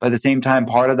 But at the same time,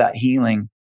 part of that healing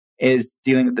is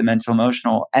dealing with the mental,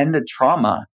 emotional, and the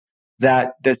trauma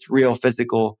that this real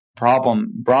physical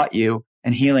problem brought you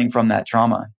and healing from that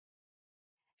trauma.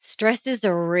 Stress is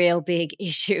a real big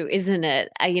issue, isn't it?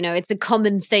 It's a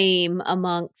common theme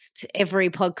amongst every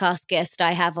podcast guest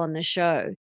I have on the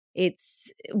show.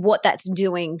 It's what that's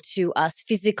doing to us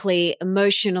physically,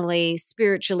 emotionally,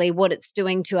 spiritually, what it's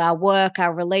doing to our work,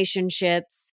 our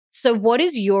relationships. So what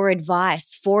is your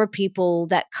advice for people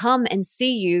that come and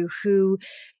see you who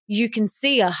you can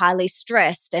see are highly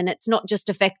stressed, and it's not just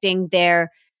affecting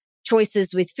their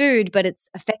choices with food, but it's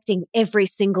affecting every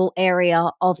single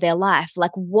area of their life?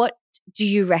 Like, what do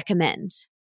you recommend?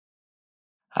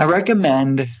 I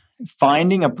recommend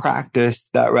finding a practice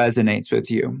that resonates with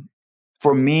you.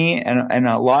 For me and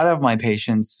a lot of my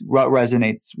patients, what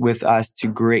resonates with us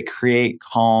to create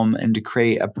calm and to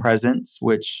create a presence,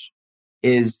 which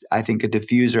is, I think, a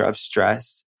diffuser of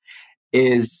stress,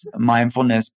 is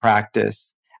mindfulness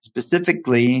practice.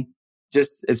 Specifically,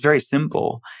 just it's very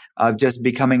simple of just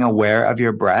becoming aware of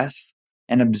your breath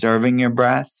and observing your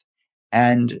breath.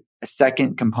 And a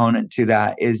second component to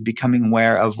that is becoming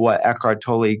aware of what Eckhart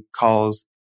Tolle calls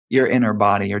your inner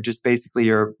body, or just basically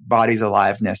your body's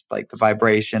aliveness, like the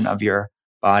vibration of your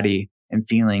body and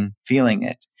feeling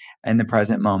it in the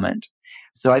present moment.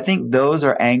 So I think those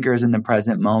are anchors in the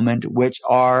present moment, which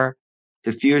are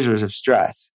diffusers of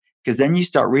stress. Because then you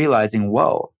start realizing,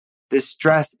 whoa, this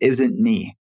stress isn't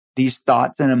me. These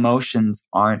thoughts and emotions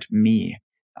aren't me.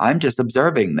 I'm just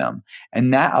observing them.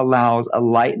 And that allows a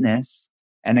lightness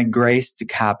and a grace to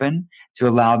happen, to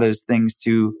allow those things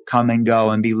to come and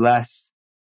go and be less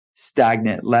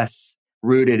stagnant, less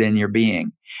rooted in your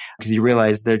being, because you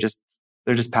realize they're just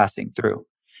passing through.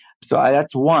 So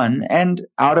that's one. And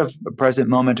out of present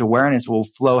moment awareness will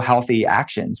flow healthy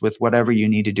actions with whatever you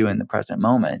need to do in the present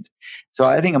moment. So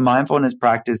I think a mindfulness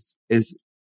practice is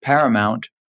paramount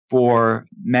for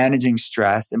managing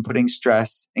stress and putting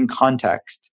stress in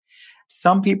context.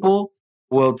 Some people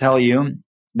will tell you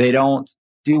they don't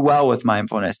do well with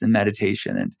mindfulness and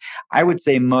meditation. And I would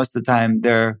say most of the time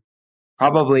they're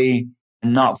probably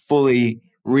not fully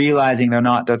realizing they're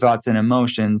not their thoughts and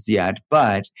emotions yet.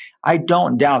 But I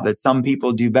don't doubt that some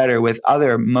people do better with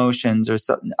other emotions or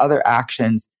certain other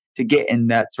actions to get in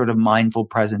that sort of mindful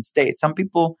present state. Some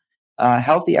people,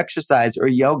 healthy exercise or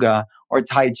yoga or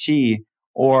Tai Chi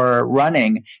or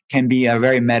running can be a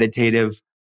very meditative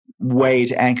way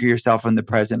to anchor yourself in the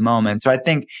present moment. So I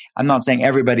think I'm not saying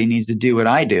everybody needs to do what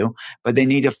I do, but they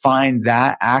need to find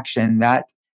that action,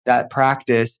 that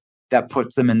practice that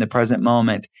puts them in the present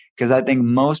moment. Because I think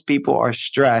most people are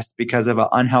stressed because of an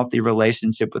unhealthy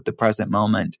relationship with the present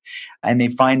moment, and they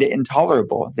find it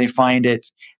intolerable. They find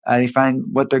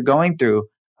what they're going through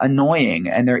annoying,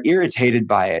 and they're irritated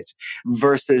by it,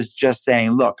 versus just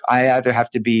saying, look, I either have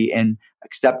to be in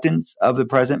acceptance of the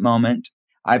present moment.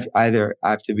 I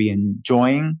have to be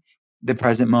enjoying the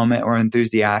present moment or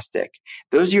enthusiastic.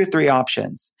 Those are your three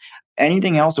options.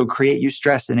 Anything else will create you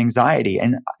stress and anxiety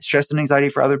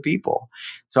for other people.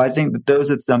 So I think that those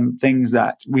are some things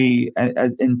that we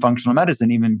in functional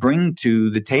medicine even bring to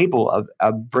the table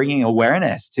of bringing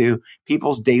awareness to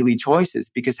people's daily choices.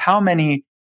 Because how many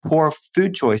poor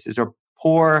food choices or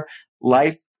poor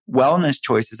life wellness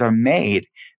choices are made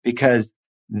because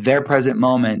their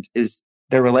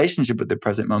relationship with the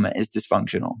present moment is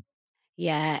dysfunctional.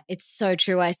 Yeah, it's so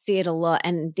true. I see it a lot.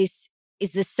 And this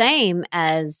is the same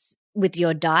as with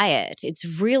your diet.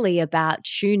 It's really about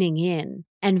tuning in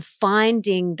and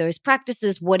finding those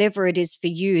practices, whatever it is for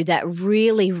you, that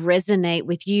really resonate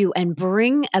with you and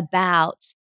bring about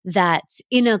that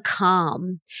inner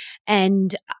calm.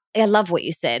 And I love what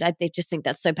you said. I just think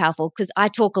that's so powerful, because I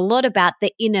talk a lot about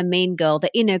the inner mean girl,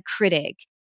 the inner critic,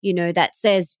 that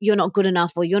says you're not good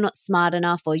enough, or you're not smart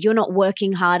enough, or you're not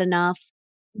working hard enough.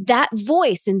 That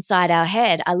voice inside our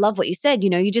head, I love what you said,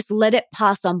 you just let it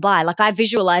pass on by. Like, I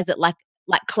visualize it like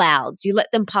clouds. You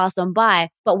let them pass on by.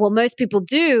 But what most people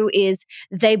do is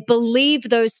they believe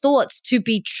those thoughts to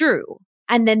be true.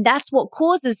 And then that's what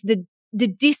causes the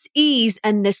dis-ease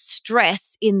and the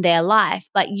stress in their life.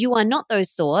 But you are not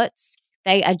those thoughts.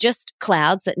 They are just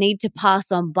clouds that need to pass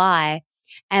on by.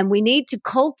 And we need to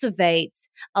cultivate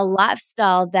a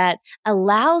lifestyle that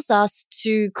allows us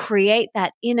to create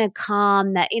that inner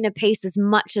calm, that inner peace as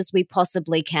much as we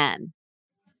possibly can.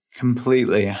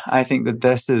 Completely. I think that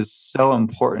this is so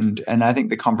important. And I think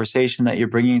the conversation that you're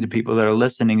bringing to people that are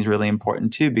listening is really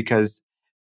important too, because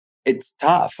it's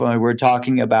tough. We're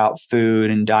talking about food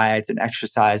and diets and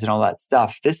exercise and all that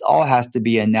stuff. This all has to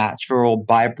be a natural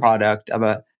byproduct of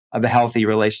a healthy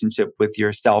relationship with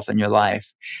yourself and your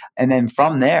life. And then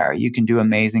from there, you can do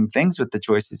amazing things with the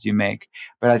choices you make.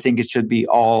 But I think it should be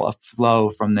all a flow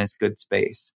from this good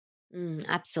space.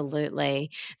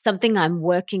 Absolutely. Something I'm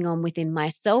working on within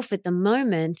myself at the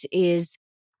moment is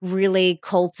really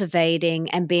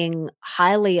cultivating and being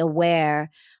highly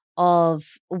aware of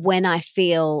when I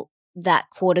feel that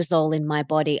cortisol in my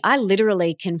body. I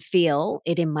literally can feel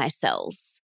it in my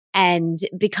cells. and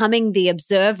becoming the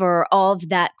observer of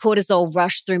that cortisol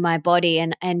rush through my body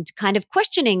and kind of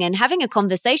questioning and having a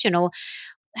conversation, or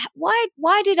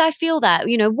why did I feel that?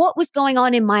 What was going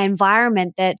on in my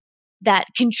environment that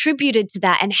contributed to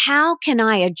that, and how can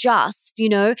I adjust?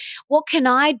 What can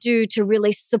I do to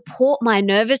really support my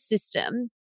nervous system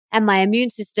and my immune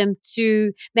system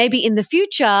to maybe in the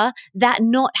future that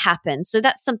not happen? So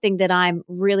that's something that I'm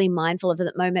really mindful of at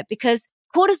the moment, because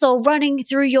cortisol running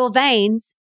through your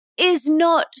veins is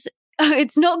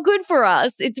it's not good for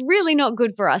us. It's really not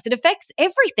good for us. It affects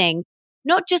everything,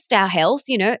 not just our health,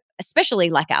 especially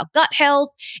like our gut health.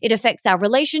 It affects our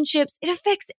relationships. It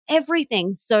affects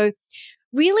everything. So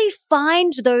really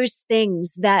find those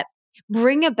things that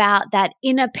bring about that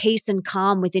inner peace and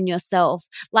calm within yourself.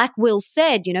 Like Will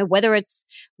said, whether it's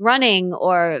running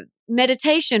or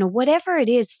meditation or whatever it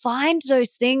is, find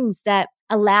those things that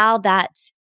allow that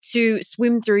to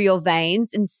swim through your veins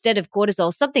instead of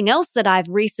cortisol. Something else that I've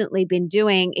recently been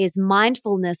doing is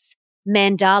mindfulness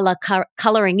mandala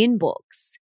coloring in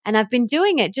books. And I've been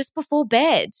doing it just before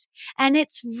bed. And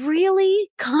it's really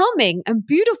calming and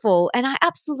beautiful. And I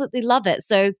absolutely love it.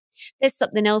 So there's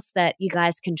something else that you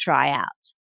guys can try out.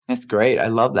 That's great. I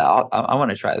love that. I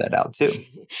want to try that out too.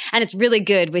 And it's really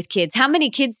good with kids. How many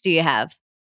kids do you have?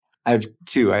 I have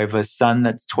 2. I have a son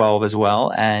that's 12 as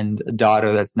well, and a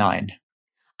daughter that's 9.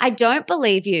 I don't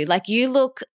believe you. Like you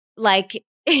look like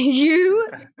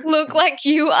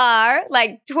you are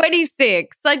like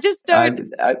 26. I just don't.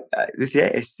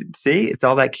 Yeah, see, it's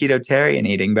all that ketotarian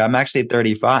eating, but I'm actually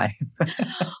 35.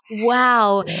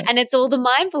 Wow. Yeah. And it's all the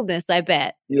mindfulness, I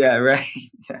bet. Yeah, right.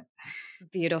 Yeah.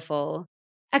 Beautiful.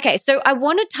 Okay, so I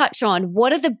want to touch on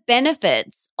what are the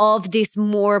benefits of this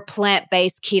more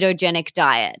plant-based ketogenic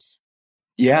diet?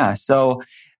 Yeah, so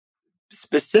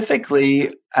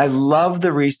specifically, I love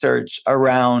the research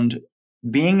around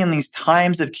being in these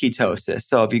times of ketosis.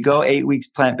 So if you go 8 weeks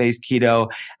plant-based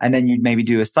keto, and then you'd maybe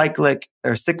do a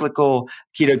cyclical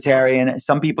ketotarian.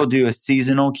 Some people do a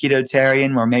seasonal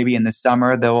ketotarian, where maybe in the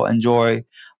summer they'll enjoy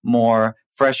more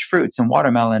fresh fruits and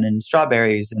watermelon and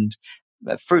strawberries and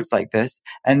fruits like this.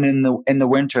 And then in the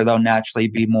winter, they'll naturally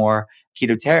be more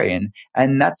ketotarian.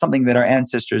 And that's something that our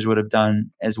ancestors would have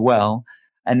done as well.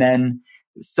 And then,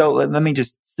 so let me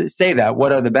just say that.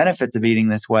 What are the benefits of eating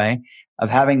this way,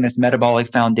 of having this metabolic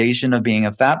foundation of being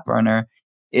a fat burner,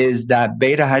 is that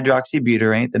beta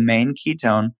hydroxybutyrate, the main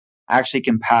ketone, actually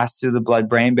can pass through the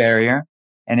blood-brain barrier,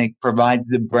 and it provides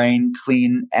the brain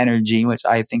clean energy, which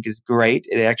I think is great.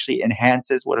 It actually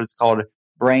enhances what is called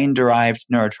brain-derived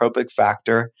neurotrophic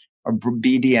factor, or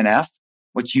BDNF,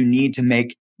 which you need to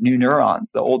make new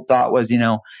neurons. The old thought was,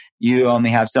 you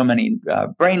only have so many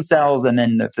brain cells, and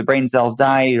then if the brain cells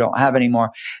die, you don't have any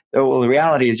more. Well, the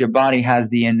reality is your body has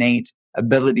the innate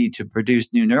ability to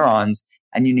produce new neurons,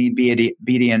 and you need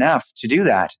BDNF to do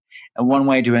that. And one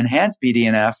way to enhance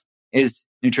BDNF is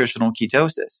nutritional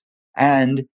ketosis.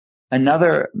 And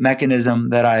another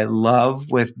mechanism that I love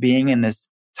with being in this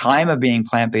time of being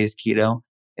plant-based keto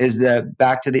is that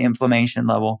back to the inflammation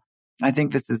level. I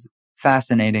think this is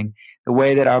fascinating, the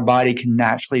way that our body can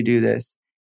naturally do this.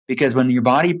 Because when your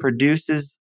body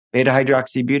produces beta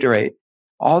hydroxybutyrate,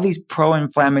 all these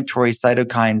pro-inflammatory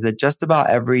cytokines that just about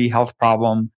every health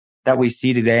problem that we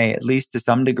see today, at least to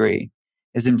some degree,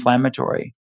 is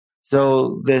inflammatory.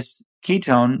 So this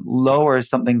ketone lowers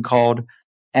something called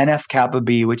NF-kappa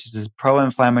B, which is this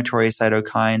pro-inflammatory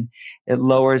cytokine. It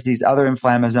lowers these other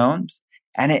inflammasomes,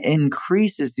 and it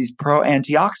increases these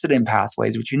pro-antioxidant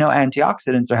pathways, which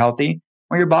antioxidants are healthy,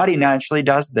 where your body naturally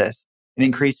does this. It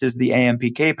increases the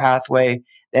AMPK pathway,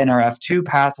 the NRF2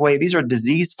 pathway. These are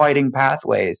disease-fighting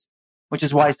pathways, which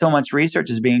is why so much research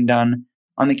is being done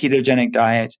on the ketogenic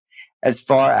diet as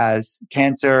far as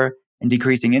cancer and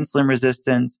decreasing insulin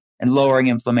resistance and lowering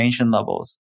inflammation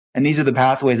levels. And these are the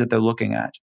pathways that they're looking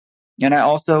at. And I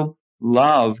also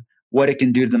love what it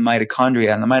can do to the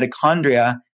mitochondria. And the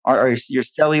mitochondria are your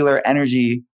cellular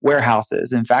energy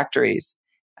warehouses and factories.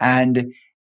 And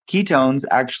ketones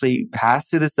actually pass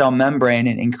through the cell membrane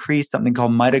and increase something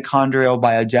called mitochondrial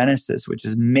biogenesis, which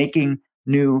is making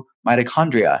new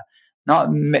mitochondria. Not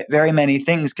very many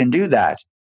things can do that,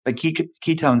 but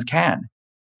ketones can.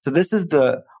 So this is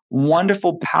the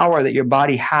wonderful power that your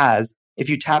body has if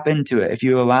you tap into it, if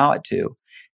you allow it to.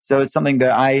 So it's something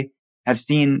that I have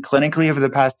seen clinically over the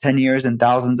past 10 years and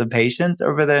thousands of patients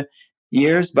over the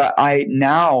years. But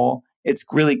it's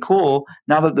really cool.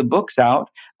 Now that the book's out,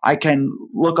 I can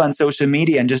look on social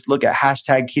media and just look at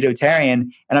hashtag ketotarian.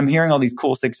 And I'm hearing all these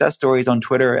cool success stories on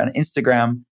Twitter and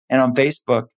Instagram and on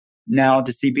Facebook now,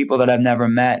 to see people that I've never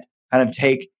met kind of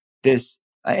take this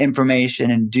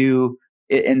information and do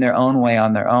in their own way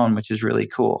on their own, which is really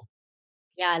cool.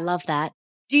 Yeah, I love that.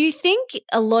 Do you think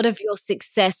a lot of your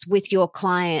success with your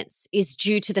clients is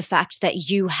due to the fact that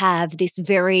you have this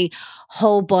very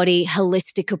whole body,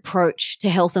 holistic approach to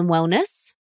health and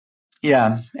wellness?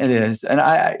 Yeah, it is. And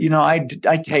I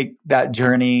take that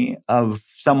journey of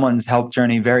someone's health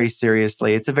journey very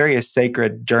seriously. It's a very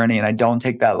sacred journey, and I don't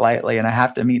take that lightly. And I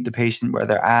have to meet the patient where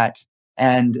they're at.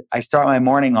 And I start my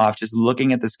morning off just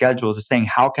looking at the schedules and saying,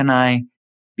 how can I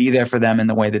be there for them in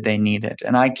the way that they need it?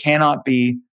 And I cannot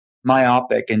be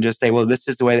myopic and just say, well, this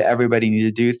is the way that everybody needs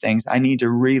to do things. I need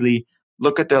to really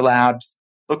look at their labs,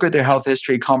 look at their health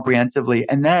history comprehensively.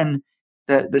 And then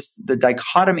the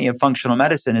dichotomy of functional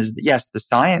medicine is, yes, the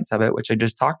science of it, which I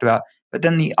just talked about, but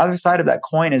then the other side of that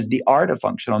coin is the art of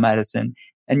functional medicine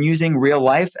and using real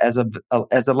life as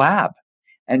a lab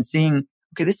and seeing,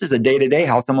 okay, this is a day-to-day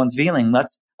how someone's feeling.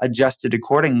 Let's adjust it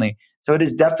accordingly. So it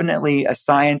is definitely a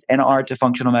science and art to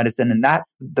functional medicine. And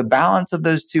that's the balance of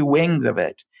those two wings of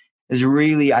it is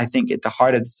really, I think, at the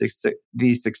heart of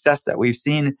the success that we've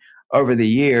seen over the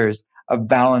years of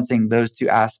balancing those two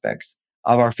aspects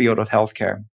of our field of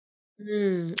healthcare.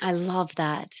 I love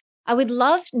that. I would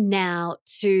love now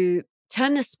to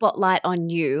turn the spotlight on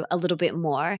you a little bit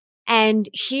more and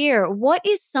hear what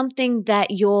is something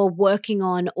that you're working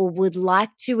on or would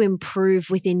like to improve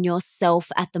within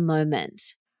yourself at the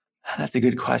moment. That's a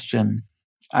good question.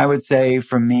 I would say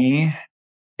for me,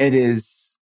 it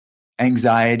is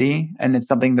anxiety, and it's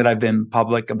something that I've been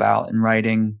public about in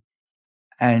writing.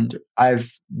 And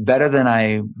I've better than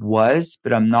I was,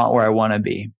 but I'm not where I want to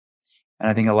be. And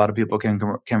I think a lot of people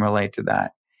can relate to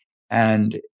that.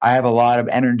 And I have a lot of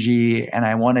energy and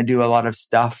I want to do a lot of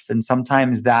stuff. And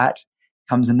sometimes that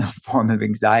comes in the form of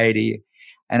anxiety.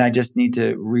 And I just need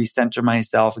to recenter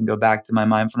myself and go back to my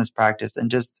mindfulness practice and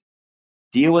just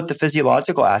deal with the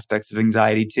physiological aspects of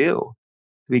anxiety too.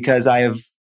 Because I have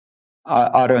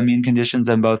autoimmune conditions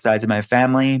on both sides of my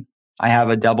family. I have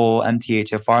a double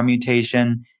MTHFR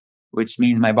mutation, which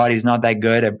means my body's not that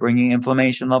good at bringing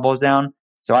inflammation levels down.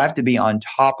 So I have to be on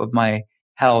top of my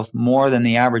health more than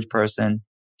the average person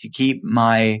to keep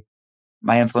my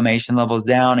inflammation levels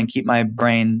down and keep my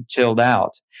brain chilled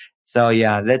out. So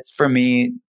yeah, that's for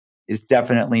me is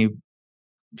definitely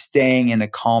staying in a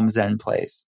calm Zen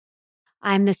place.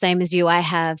 I'm the same as you. I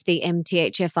have the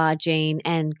MTHFR gene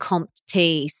and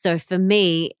COMT. So for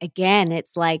me, again,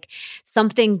 it's like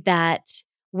something that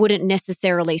wouldn't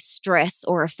necessarily stress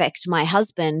or affect my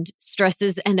husband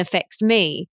stresses and affects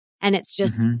me. And it's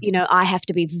just, I have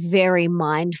to be very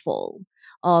mindful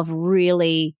of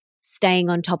really staying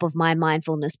on top of my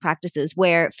mindfulness practices,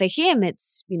 where for him,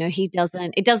 it's,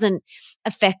 it doesn't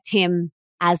affect him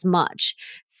as much.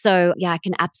 So yeah, I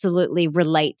can absolutely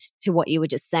relate to what you were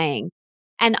just saying.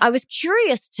 And I was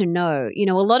curious to know,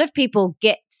 a lot of people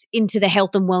get into the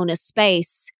health and wellness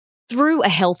space through a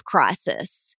health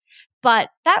crisis, but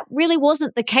that really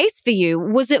wasn't the case for you.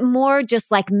 Was it more just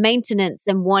like maintenance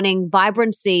and wanting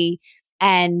vibrancy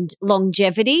and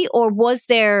longevity, or was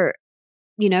there,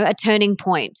 a turning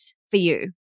point for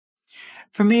you?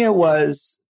 For me, it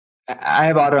was, I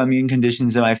have autoimmune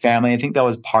conditions in my family. I think that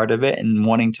was part of it, and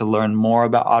wanting to learn more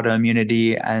about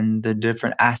autoimmunity and the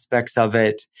different aspects of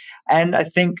it. And I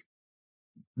think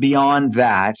beyond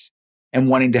that and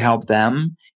wanting to help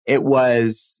them, it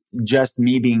was just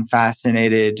me being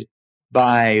fascinated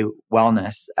by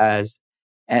wellness as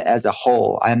a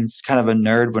whole. I'm just kind of a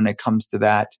nerd when it comes to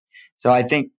that. So I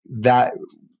think that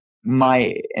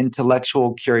my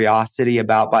intellectual curiosity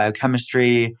about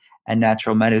biochemistry and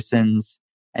natural medicines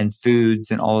and foods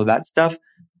and all of that stuff,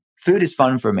 food is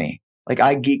fun for me. Like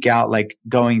I geek out like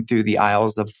going through the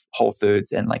aisles of Whole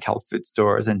Foods and like health food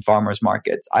stores and farmers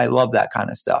markets. I love that kind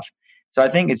of stuff. So I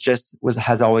think it's just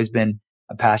has always been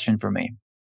a passion for me.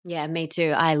 Yeah, me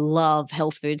too. I love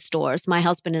health food stores. My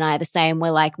husband and I are the same.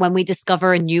 We're like, when we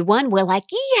discover a new one, we're like,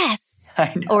 yes.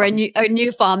 Or a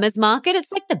new farmer's market.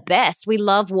 It's like the best. We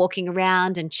love walking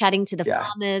around and chatting to the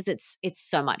farmers. It's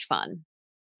so much fun.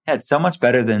 Yeah, it's so much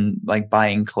better than like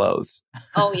buying clothes.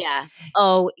 Oh, yeah.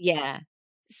 Oh, yeah.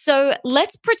 So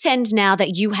let's pretend now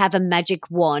that you have a magic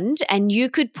wand and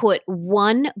you could put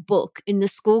one book in the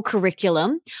school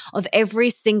curriculum of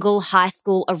every single high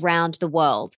school around the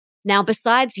world. Now,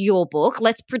 besides your book,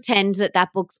 let's pretend that that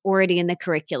book's already in the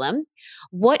curriculum.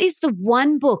 What is the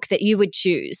one book that you would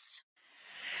choose?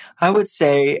 I would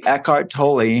say Eckhart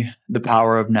Tolle, The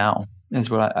Power of Now,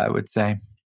 is what I would say.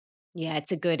 Yeah,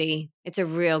 it's a goodie. It's a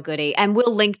real goodie. And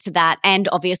we'll link to that and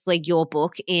obviously your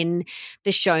book in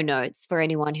the show notes for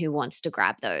anyone who wants to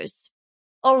grab those.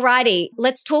 Alrighty,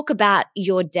 let's talk about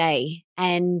your day.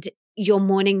 And your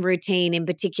morning routine in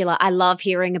particular. I love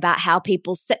hearing about how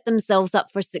people set themselves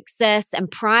up for success and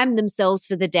prime themselves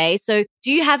for the day. So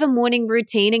do you have a morning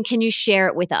routine and can you share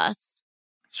it with us?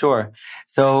 Sure.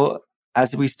 So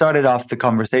as we started off the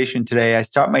conversation today, I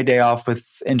start my day off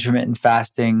with intermittent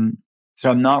fasting. So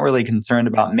I'm not really concerned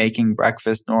about making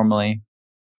breakfast normally.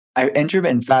 I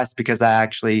intermittent fast because I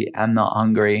actually am not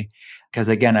hungry. Because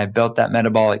again, I built that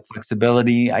metabolic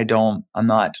flexibility. I'm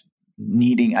not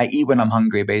needing, I eat when I'm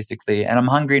hungry basically. And I'm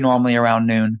hungry normally around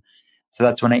noon. So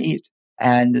that's when I eat.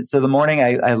 And so the morning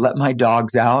I let my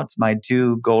dogs out, my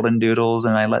two golden doodles,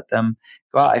 and I let them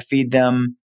go out. I feed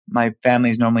them. My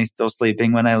family's normally still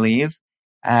sleeping when I leave.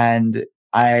 And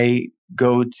I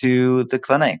go to the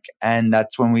clinic. And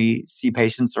that's when we see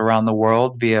patients around the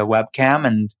world via webcam.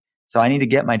 And so I need to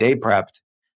get my day prepped.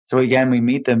 So again,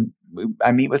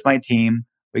 I meet with my team.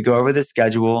 We go over the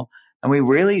schedule and we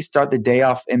really start the day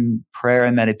off in prayer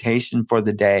and meditation for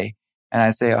the day. And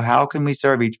I say, oh, how can we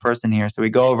serve each person here? So we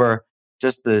go over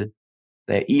just the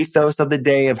ethos of the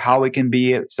day of how we can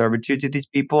be of servitude to these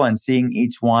people and seeing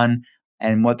each one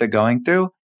and what they're going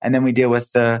through. And then we deal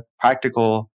with the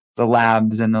practical, the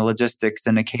labs and the logistics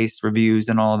and the case reviews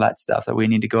and all of that stuff that we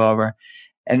need to go over.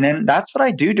 And then that's what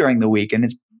I do during the week. And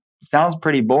it sounds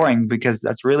pretty boring because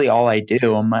that's really all I do.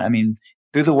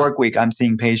 Through the work week, I'm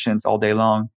seeing patients all day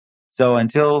long. So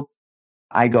until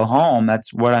I go home,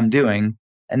 that's what I'm doing.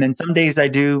 And then some days I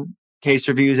do case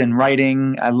reviews and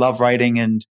writing. I love writing,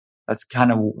 and that's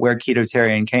kind of where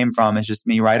Ketotarian came from. It's just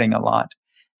me writing a lot.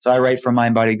 So I write for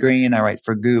Mind Body Green. I write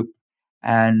for Goop.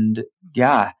 And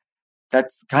yeah,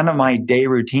 that's kind of my day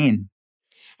routine.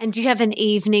 And do you have an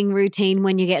evening routine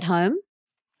when you get home?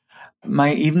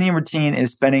 My evening routine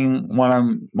is spending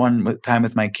one-on-one time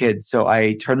with my kids. So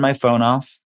I turn my phone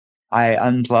off, I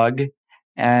unplug,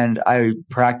 and I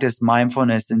practice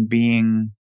mindfulness and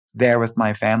being there with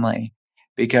my family,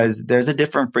 because there's a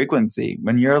different frequency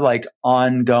when you're like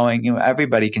ongoing.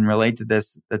 Everybody can relate to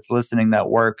this that's listening that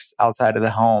works outside of the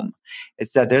home.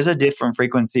 It's that there's a different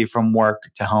frequency from work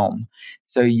to home.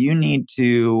 So you need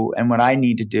to, and what I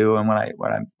need to do, and what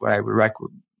I would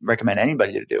recommend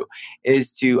anybody to do,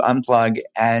 is to unplug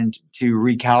and to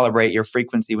recalibrate your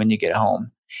frequency when you get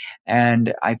home.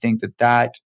 And I think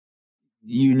that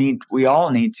we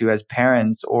all need to, as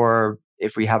parents, or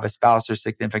if we have a spouse or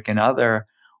significant other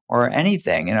or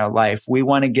anything in our life, we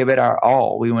want to give it our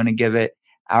all. We want to give it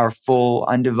our full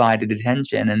undivided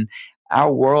attention. And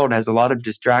our world has a lot of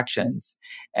distractions.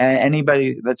 And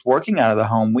anybody that's working out of the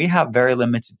home, we have very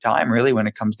limited time really when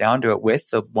it comes down to it with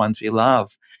the ones we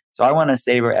love. So I want to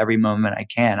savor every moment I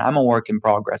can. I'm a work in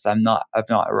progress. I've not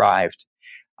arrived.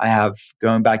 I have,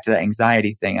 going back to that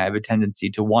anxiety thing, I have a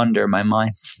tendency to wander. My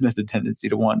mind has a tendency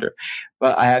to wander.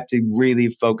 But I have to really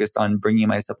focus on bringing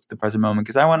myself to the present moment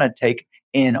because I want to take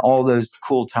in all those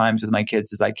cool times with my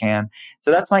kids as I can.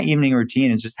 So that's my evening routine,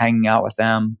 is just hanging out with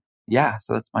them. Yeah,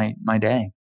 so that's my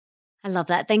day. I love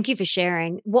that. Thank you for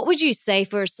sharing. What would you say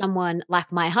for someone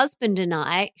like my husband and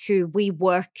I, who we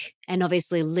work and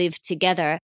obviously live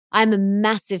together? I'm a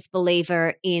massive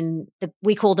believer in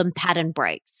we call them pattern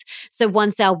breaks. So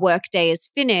once our workday is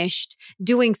finished,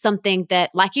 doing something that,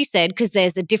 like you said, because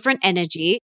there's a different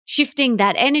energy, shifting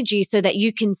that energy so that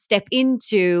you can step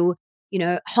into,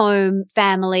 home,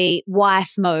 family,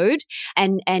 wife mode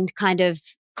and kind of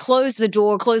close the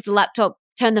door, close the laptop,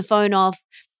 turn the phone off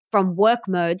from work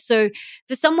mode. So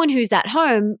for someone who's at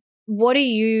home, what do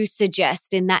you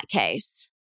suggest in that case?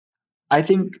 I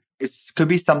think it could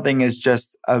be something as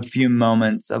just a few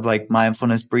moments of like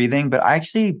mindfulness breathing, but I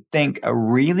actually think a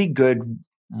really good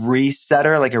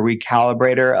resetter, like a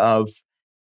recalibrator of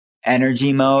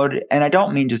energy mode. And I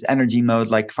don't mean just energy mode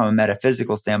like from a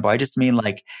metaphysical standpoint. I just mean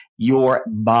like your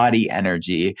body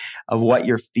energy of what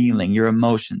you're feeling, your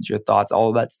emotions, your thoughts, all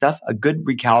of that stuff. A good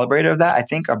recalibrator of that, I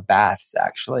think, are baths,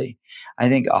 actually. I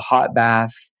think a hot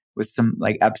bath with some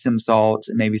like Epsom salt,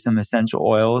 maybe some essential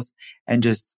oils, and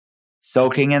just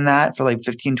soaking in that for like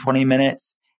 15, 20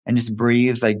 minutes and just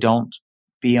breathe. Like, don't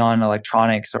be on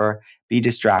electronics or be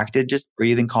distracted. Just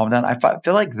breathe and calm down. I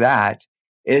feel like that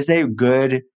is a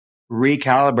good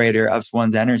recalibrator of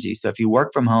one's energy. So if you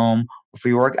work from home, or if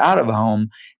you work out of home,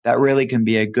 that really can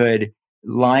be a good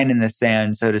line in the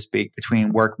sand, so to speak,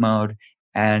 between work mode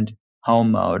and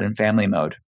home mode and family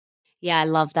mode. Yeah, I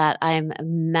love that. I'm a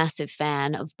massive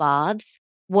fan of baths.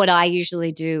 What I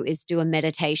usually do is do a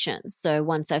meditation. So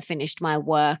once I've finished my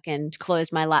work and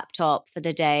closed my laptop for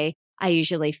the day, I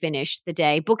usually finish the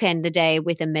day, bookend the day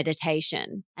with a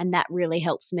meditation. And that really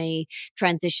helps me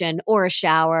transition, or a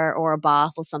shower or a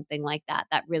bath or something like that.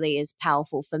 That really is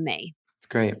powerful for me. It's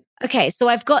great. Okay, so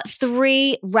I've got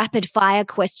 3 rapid fire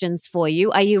questions for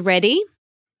you. Are you ready?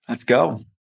 Let's go.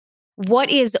 What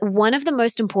is one of the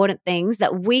most important things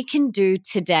that we can do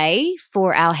today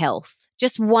for our health?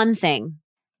 Just one thing.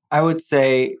 I would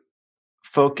say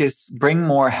bring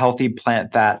more healthy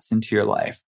plant fats into your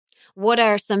life. What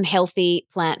are some healthy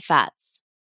plant fats?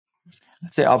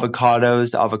 I'd say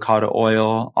avocados, avocado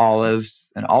oil,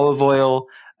 olives, and olive oil,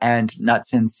 and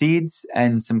nuts and seeds,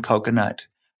 and some coconut.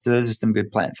 So those are some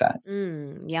good plant fats.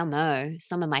 Yummo.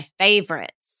 Some of my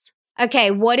favorites.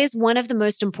 Okay, what is one of the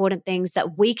most important things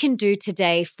that we can do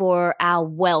today for our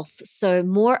wealth? So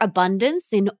more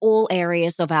abundance in all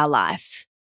areas of our life.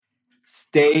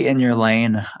 Stay in your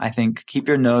lane. I think keep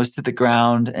your nose to the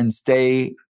ground and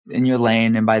stay in your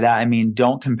lane. And by that, I mean,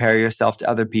 don't compare yourself to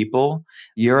other people.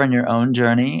 You're on your own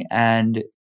journey, and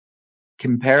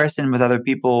comparison with other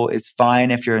people is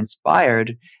fine if you're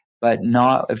inspired, but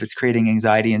not if it's creating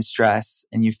anxiety and stress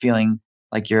and you feeling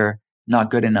like you're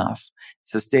not good enough.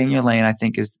 So stay in your lane, I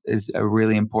think, is a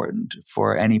really important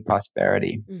for any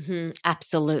prosperity.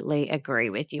 Absolutely agree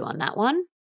with you on that one.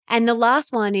 And the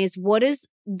last one is, what is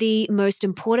the most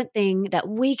important thing that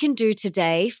we can do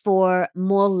today for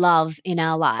more love in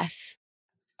our life?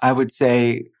 I would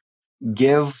say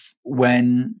give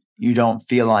when you don't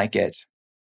feel like it.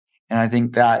 And I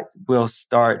think that will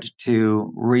start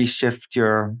to reshift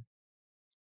your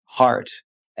heart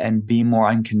and be more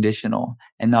unconditional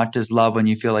and not just love when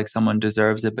you feel like someone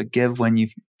deserves it, but give when you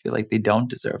feel like they don't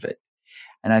deserve it.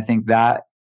 And I think that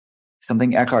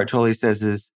something Eckhart Tolle says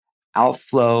is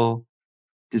outflow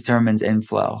determines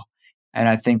inflow. And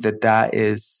I think that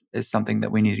is something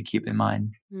that we need to keep in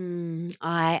mind.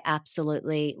 I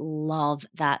absolutely love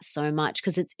that so much,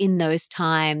 because it's in those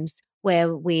times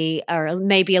where we are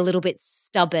maybe a little bit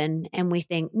stubborn and we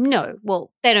think, no,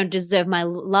 well, they don't deserve my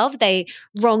love. They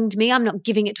wronged me. I'm not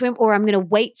giving it to him, or I'm going to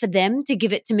wait for them to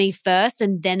give it to me first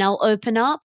and then I'll open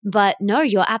up. But no,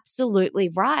 you're absolutely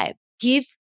right. Give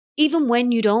even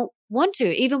when you don't want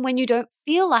to, even when you don't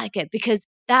feel like it, because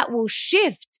that will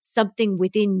shift something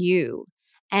within you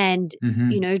and,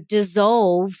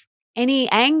 dissolve any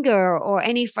anger or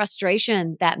any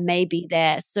frustration that may be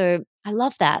there. So I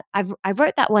love that. I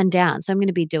wrote that one down, so I'm going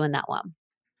to be doing that one.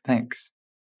 Thanks.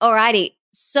 Alrighty.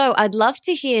 So I'd love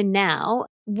to hear now,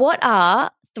 what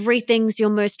are 3 things you're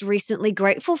most recently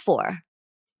grateful for?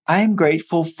 I am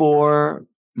grateful for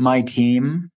my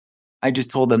team. I just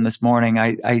told them this morning,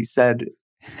 I said,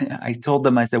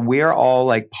 we are all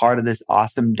like part of this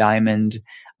awesome diamond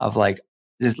of like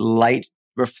this light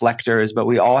reflectors, but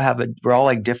we're all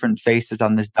like different faces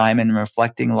on this diamond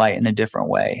reflecting light in a different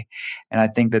way. And I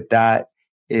think that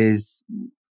is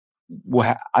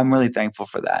I'm really thankful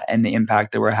for that and the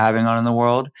impact that we're having on the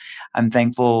world. I'm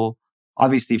thankful,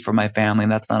 obviously, for my family.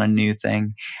 That's not a new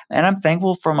thing. And I'm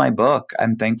thankful for my book.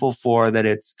 I'm thankful for that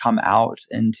it's come out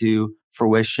into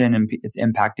fruition and it's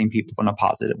impacting people in a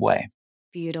positive way.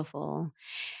 Beautiful.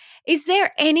 Is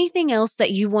there anything else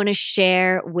that you want to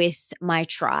share with my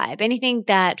tribe? Anything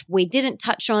that we didn't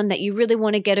touch on that you really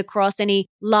want to get across? Any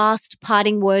last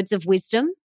parting words of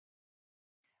wisdom?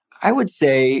 I would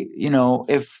say,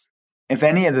 if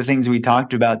any of the things we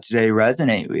talked about today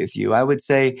resonate with you, I would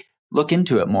say look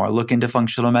into it more. Look into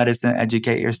functional medicine,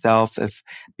 educate yourself. If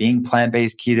being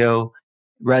plant-based keto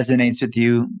resonates with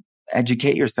you,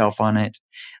 educate yourself on it.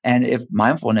 And if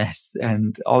mindfulness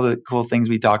and all the cool things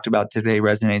we talked about today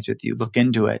resonates with you, look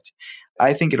into it.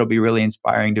 I think it'll be really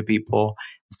inspiring to people.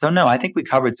 So no, I think we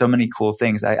covered so many cool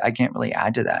things. I can't really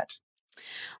add to that.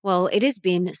 Well, it has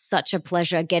been such a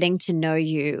pleasure getting to know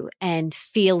you and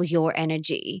feel your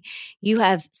energy. You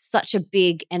have such a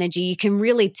big energy. You can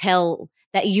really tell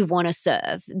that you want to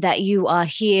serve, that you are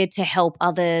here to help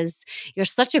others. You're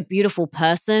such a beautiful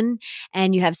person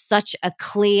and you have such a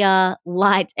clear,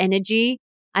 light energy.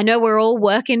 I know we're all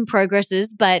work in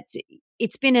progresses, but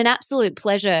it's been an absolute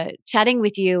pleasure chatting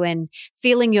with you and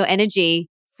feeling your energy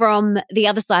from the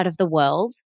other side of the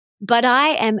world. But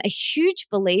I am a huge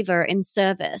believer in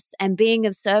service and being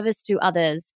of service to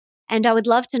others. And I would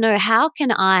love to know, how can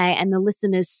I and the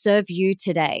listeners serve you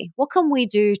today? What can we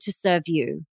do to serve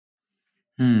you?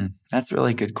 That's a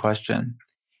really good question.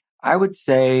 I would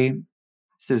say,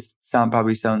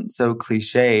 probably sound so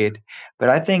cliched, but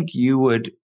I think you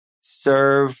would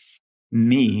serve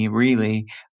me really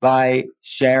by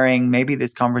sharing maybe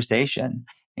this conversation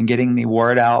and getting the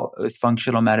word out with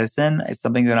functional medicine. It's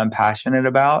something that I'm passionate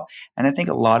about. And I think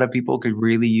a lot of people could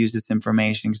really use this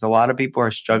information because a lot of people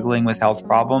are struggling with health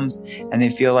problems and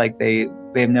they feel like they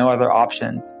have no other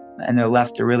options and they're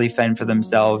left to really fend for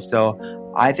themselves. So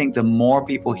I think the more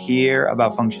people hear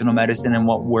about functional medicine and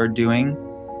what we're doing,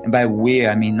 and by we,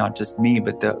 I mean not just me,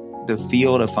 but the the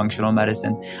field of functional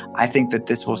medicine, I think that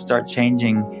this will start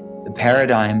changing the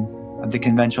paradigm of the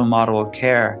conventional model of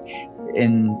care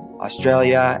in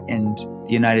Australia and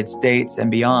the United States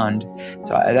and beyond.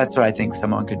 So that's what I think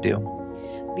someone could do.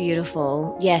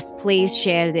 Beautiful. Yes, please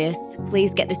share this.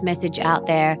 Please get this message out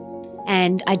there.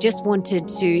 And I just wanted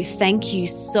to thank you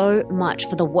so much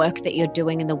for the work that you're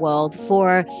doing in the world,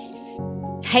 for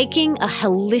taking a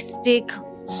holistic,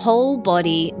 whole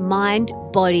body, mind,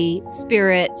 body,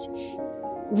 spirit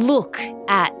look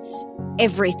at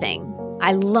everything.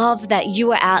 I love that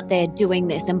you are out there doing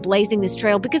this and blazing this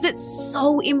trail because it's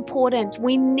so important.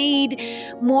 We need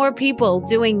more people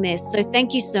doing this. So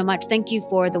thank you so much. Thank you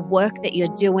for the work that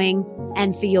you're doing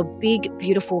and for your big,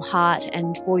 beautiful heart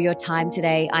and for your time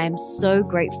today. I am so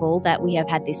grateful that we have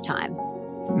had this time.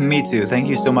 Me too. Thank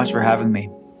you so much for having me.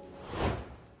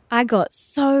 I got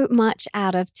so much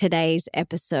out of today's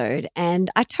episode, and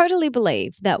I totally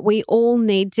believe that we all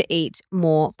need to eat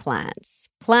more plants.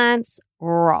 Plants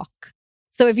rock.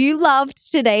 So if you loved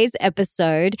today's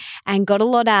episode and got a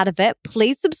lot out of it,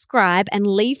 please subscribe and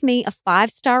leave me a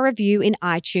 5-star review in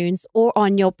iTunes or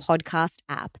on your podcast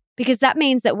app, because that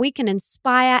means that we can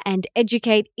inspire and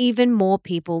educate even more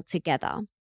people together.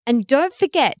 And don't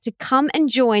forget to come and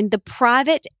join the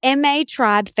private MA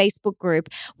Tribe Facebook group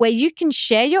where you can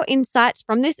share your insights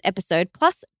from this episode,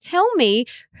 plus tell me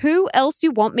who else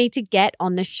you want me to get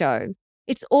on the show.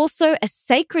 It's also a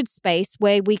sacred space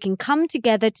where we can come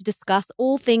together to discuss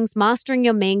all things Mastering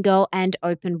Your Mean Girl and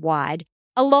Open Wide,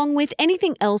 along with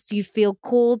anything else you feel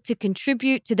called to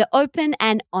contribute to the open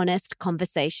and honest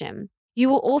conversation. You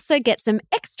will also get some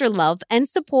extra love and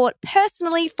support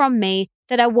personally from me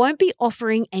that I won't be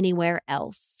offering anywhere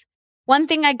else. One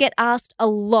thing I get asked a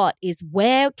lot is,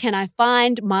 where can I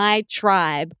find my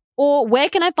tribe? Or where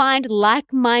can I find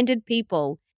like-minded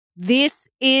people? This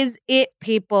is it,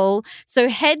 people. So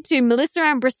head to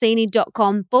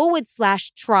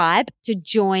melissaambrosini.com/tribe to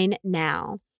join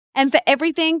now. And for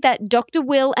everything that Dr.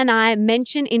 Will and I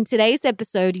mention in today's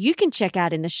episode, you can check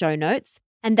out in the show notes.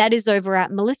 And that is over at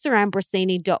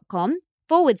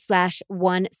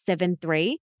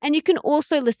melissaambrosini.com/173. And you can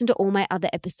also listen to all my other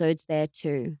episodes there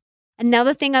too.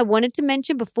 Another thing I wanted to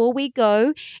mention before we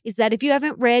go is that if you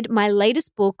haven't read my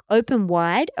latest book, Open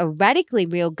Wide, A Radically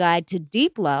Real Guide to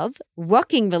Deep Love,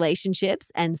 Rocking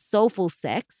Relationships, and Soulful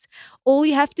Sex, all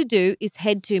you have to do is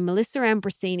head to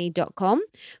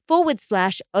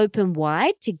melissaambrosini.com/open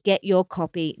wide to get your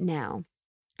copy now.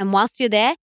 And whilst you're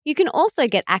there, you can also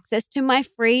get access to my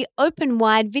free Open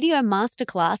Wide video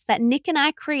masterclass that Nick and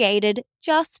I created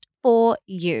just for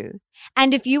you.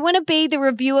 And if you want to be the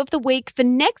review of the week for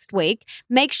next week,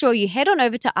 make sure you head on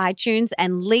over to iTunes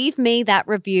and leave me that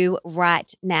review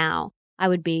right now. I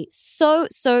would be so,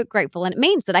 so grateful. And it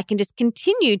means that I can just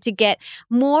continue to get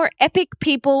more epic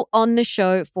people on the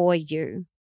show for you.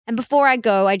 And before I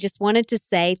go, I just wanted to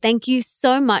say thank you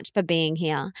so much for being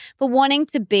here, for wanting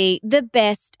to be the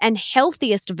best and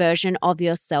healthiest version of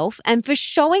yourself, and for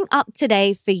showing up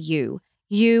today for you.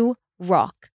 You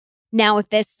rock. Now, if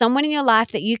there's someone in your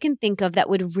life that you can think of that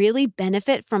would really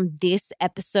benefit from this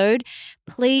episode,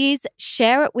 please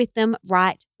share it with them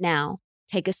right now.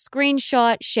 Take a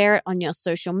screenshot, share it on your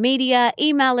social media,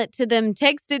 email it to them,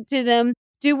 text it to them.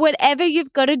 Do whatever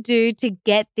you've got to do to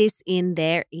get this in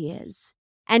their ears.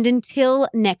 And until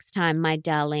next time, my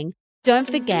darling, don't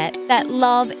forget that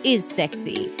love is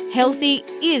sexy, healthy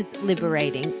is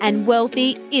liberating, and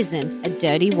wealthy isn't a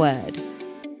dirty word.